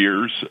 2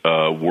 years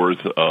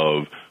worth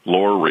of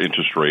lower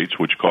interest rates,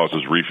 which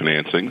causes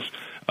refinancings.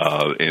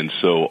 And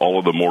so all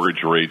of the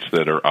mortgage rates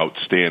that are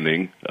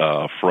outstanding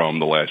from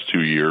the last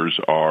 2 years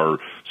are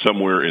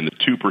somewhere in the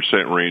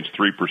 2% range,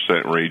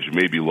 3% range,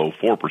 maybe low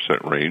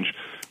 4% range.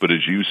 But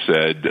as you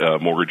said,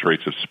 mortgage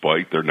rates have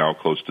spiked. They're now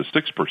close to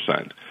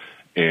 6%.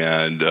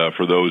 And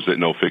for those that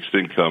know fixed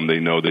income, they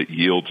know that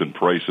yields and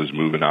prices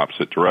move in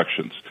opposite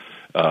directions.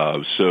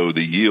 So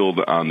the yield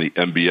on the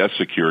MBS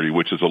security,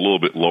 which is a little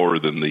bit lower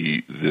than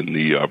the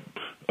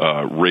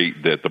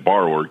rate that the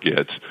borrower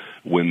gets,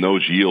 when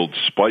those yields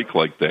spike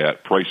like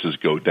that, prices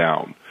go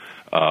down.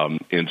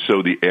 And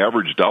so the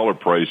average dollar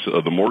price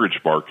of the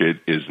mortgage market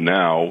is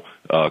now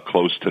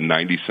close to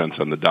 90 cents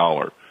on the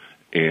dollar.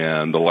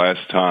 And the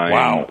last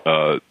time,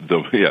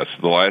 the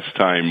last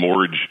time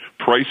mortgage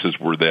prices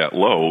were that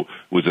low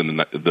was in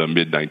the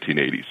mid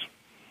 1980s.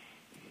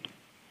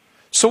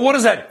 So what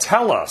does that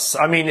tell us?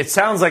 I mean, it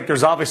sounds like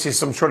there's obviously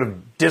some sort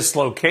of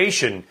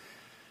dislocation.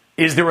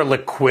 Is there a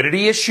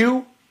liquidity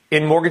issue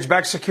in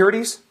mortgage-backed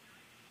securities?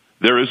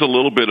 There is a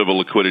little bit of a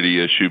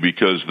liquidity issue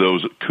because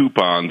those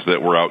coupons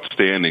that were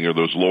outstanding, or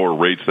those lower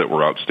rates that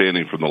were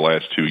outstanding from the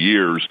last 2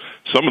 years,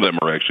 some of them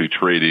are actually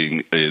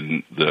trading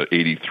in the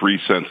 83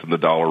 cents in the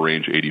dollar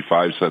range,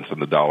 85 cents in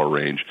the dollar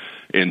range.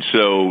 And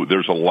so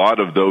there's a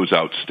lot of those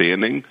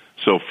outstanding.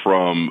 So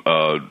from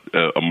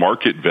a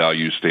market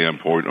value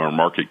standpoint or a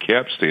market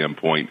cap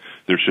standpoint,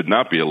 there should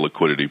not be a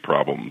liquidity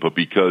problem. But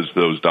because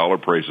those dollar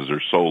prices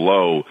are so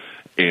low,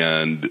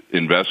 and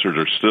investors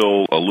are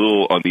still a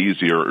little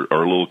uneasy or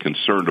a little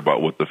concerned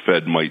about what the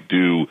Fed might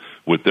do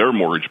with their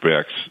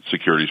mortgage-backed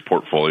securities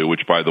portfolio,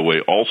 which, by the way,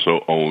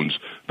 also owns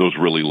those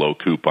really low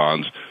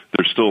coupons.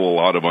 There's still a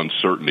lot of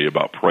uncertainty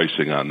about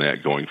pricing on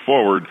that going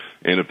forward.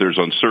 And if there's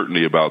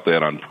uncertainty about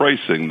that on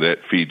pricing, that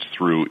feeds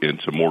through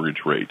into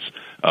mortgage rates.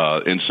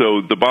 And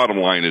so the bottom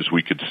line is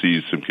we could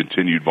see some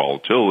continued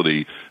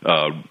volatility.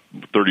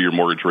 30-year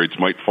mortgage rates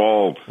might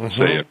fall,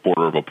 say, a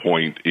quarter of a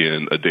point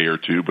in a day or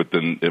two, but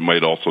then it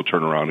might also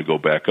turn around and go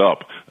back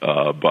up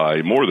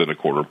by more than a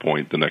quarter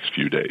point the next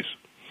few days.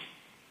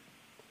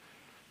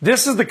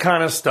 This is the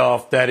kind of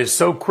stuff that is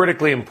so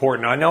critically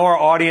important. I know our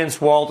audience,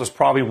 Walt, is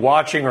probably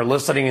watching or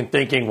listening and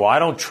thinking, well, I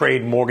don't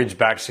trade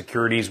mortgage-backed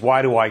securities.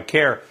 Why do I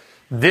care?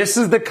 This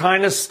is the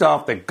kind of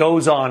stuff that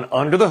goes on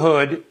under the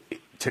hood,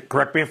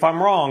 correct me if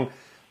I'm wrong,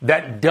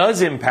 that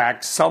does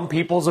impact some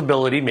people's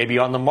ability, maybe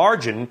on the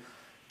margin,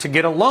 to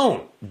get a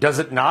loan. Does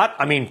it not?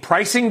 I mean,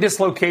 pricing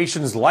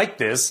dislocations like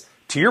this,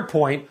 to your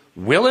point,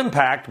 will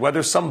impact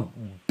whether some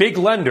big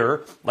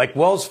lender like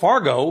Wells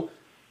Fargo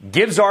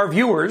gives our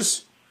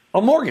viewers a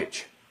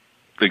mortgage.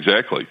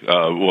 Exactly. First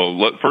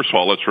of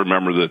all, let's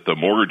remember that the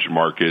mortgage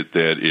market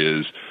that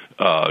is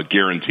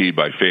guaranteed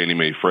by Fannie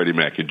Mae, Freddie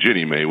Mac, and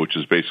Ginnie Mae, which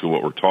is basically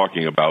what we're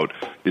talking about,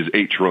 is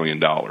 $8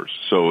 trillion.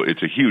 So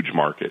it's a huge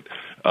market.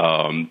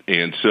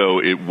 And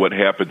so what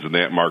happens in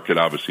that market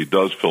obviously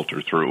does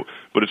filter through.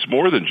 But it's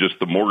more than just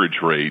the mortgage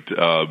rate.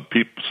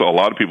 So a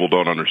lot of people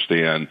don't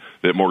understand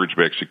that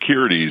mortgage-backed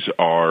securities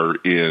are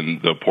in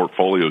the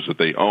portfolios that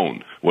they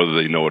own,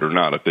 whether they know it or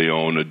not. If they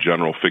own a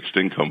general fixed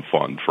income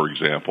fund, for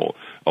example,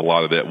 a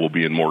lot of that will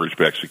be in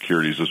mortgage-backed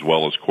securities as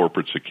well as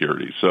corporate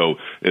securities. So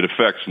it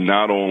affects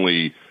not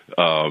only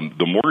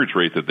the mortgage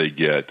rate that they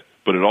get,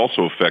 but it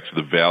also affects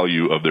the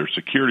value of their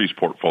securities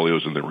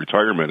portfolios and their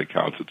retirement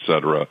accounts, et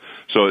cetera.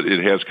 So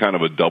it has kind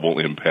of a double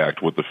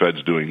impact. What the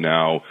Fed's doing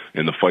now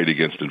in the fight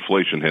against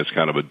inflation has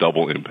kind of a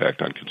double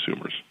impact on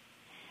consumers.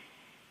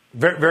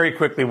 Very, very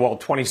quickly,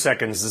 Walt, 20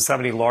 seconds. Does this have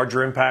any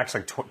larger impacts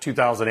like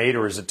 2008,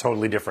 or is it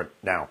totally different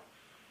now?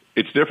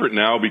 It's different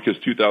now because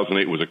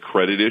 2008 was a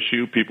credit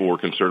issue. People were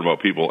concerned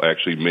about people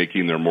actually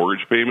making their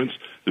mortgage payments.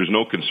 There's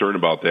no concern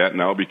about that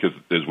now because,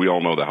 as we all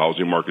know, the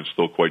housing market's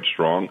still quite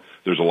strong.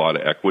 There's a lot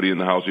of equity in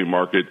the housing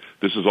market.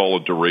 This is all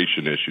a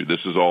duration issue.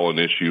 This is all an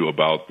issue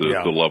about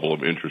the level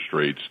of interest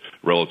rates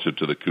relative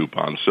to the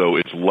coupon. So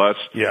it's less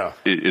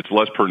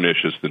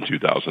pernicious than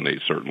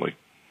 2008, certainly.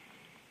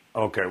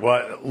 Okay,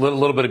 well, a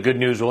little bit of good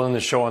news. We'll end the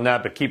show on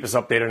that, but keep us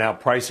updated on how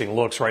pricing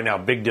looks right now.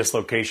 Big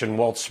dislocation.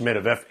 Walt Schmidt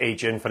of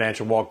FHN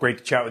Financial. Walt, great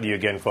to chat with you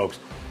again, folks.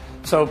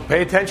 So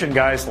pay attention,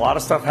 guys. A lot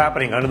of stuff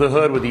happening under the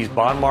hood with these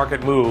bond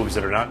market moves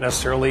that are not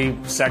necessarily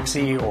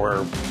sexy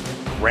or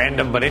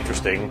random but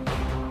interesting,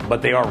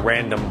 but they are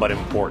random but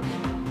important.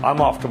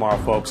 I'm off tomorrow,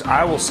 folks.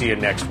 I will see you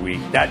next week.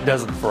 That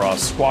does it for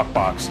us. Squawk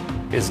Box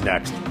is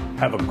next.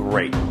 Have a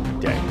great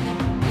day.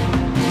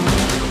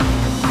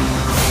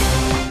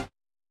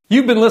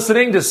 You've been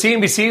listening to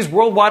CNBC's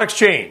Worldwide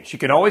Exchange. You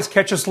can always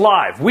catch us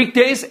live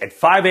weekdays at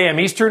 5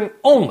 a.m. Eastern,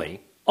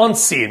 only on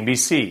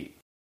CNBC.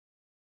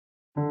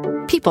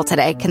 People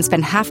today can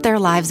spend half their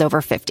lives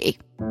over 50.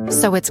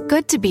 So it's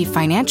good to be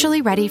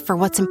financially ready for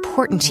what's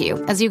important to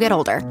you as you get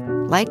older,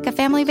 like a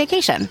family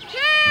vacation.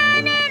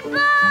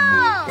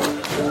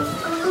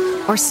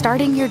 Or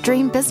starting your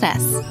dream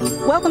business.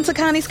 Welcome to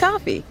Connie's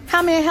Coffee.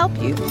 How may I help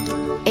you?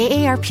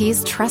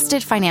 AARP's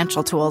trusted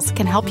financial tools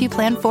can help you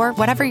plan for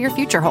whatever your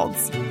future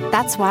holds.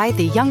 That's why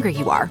the younger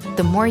you are,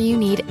 the more you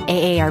need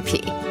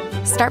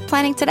AARP. Start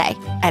planning today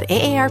at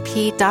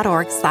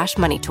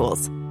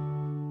aarp.org/moneytools.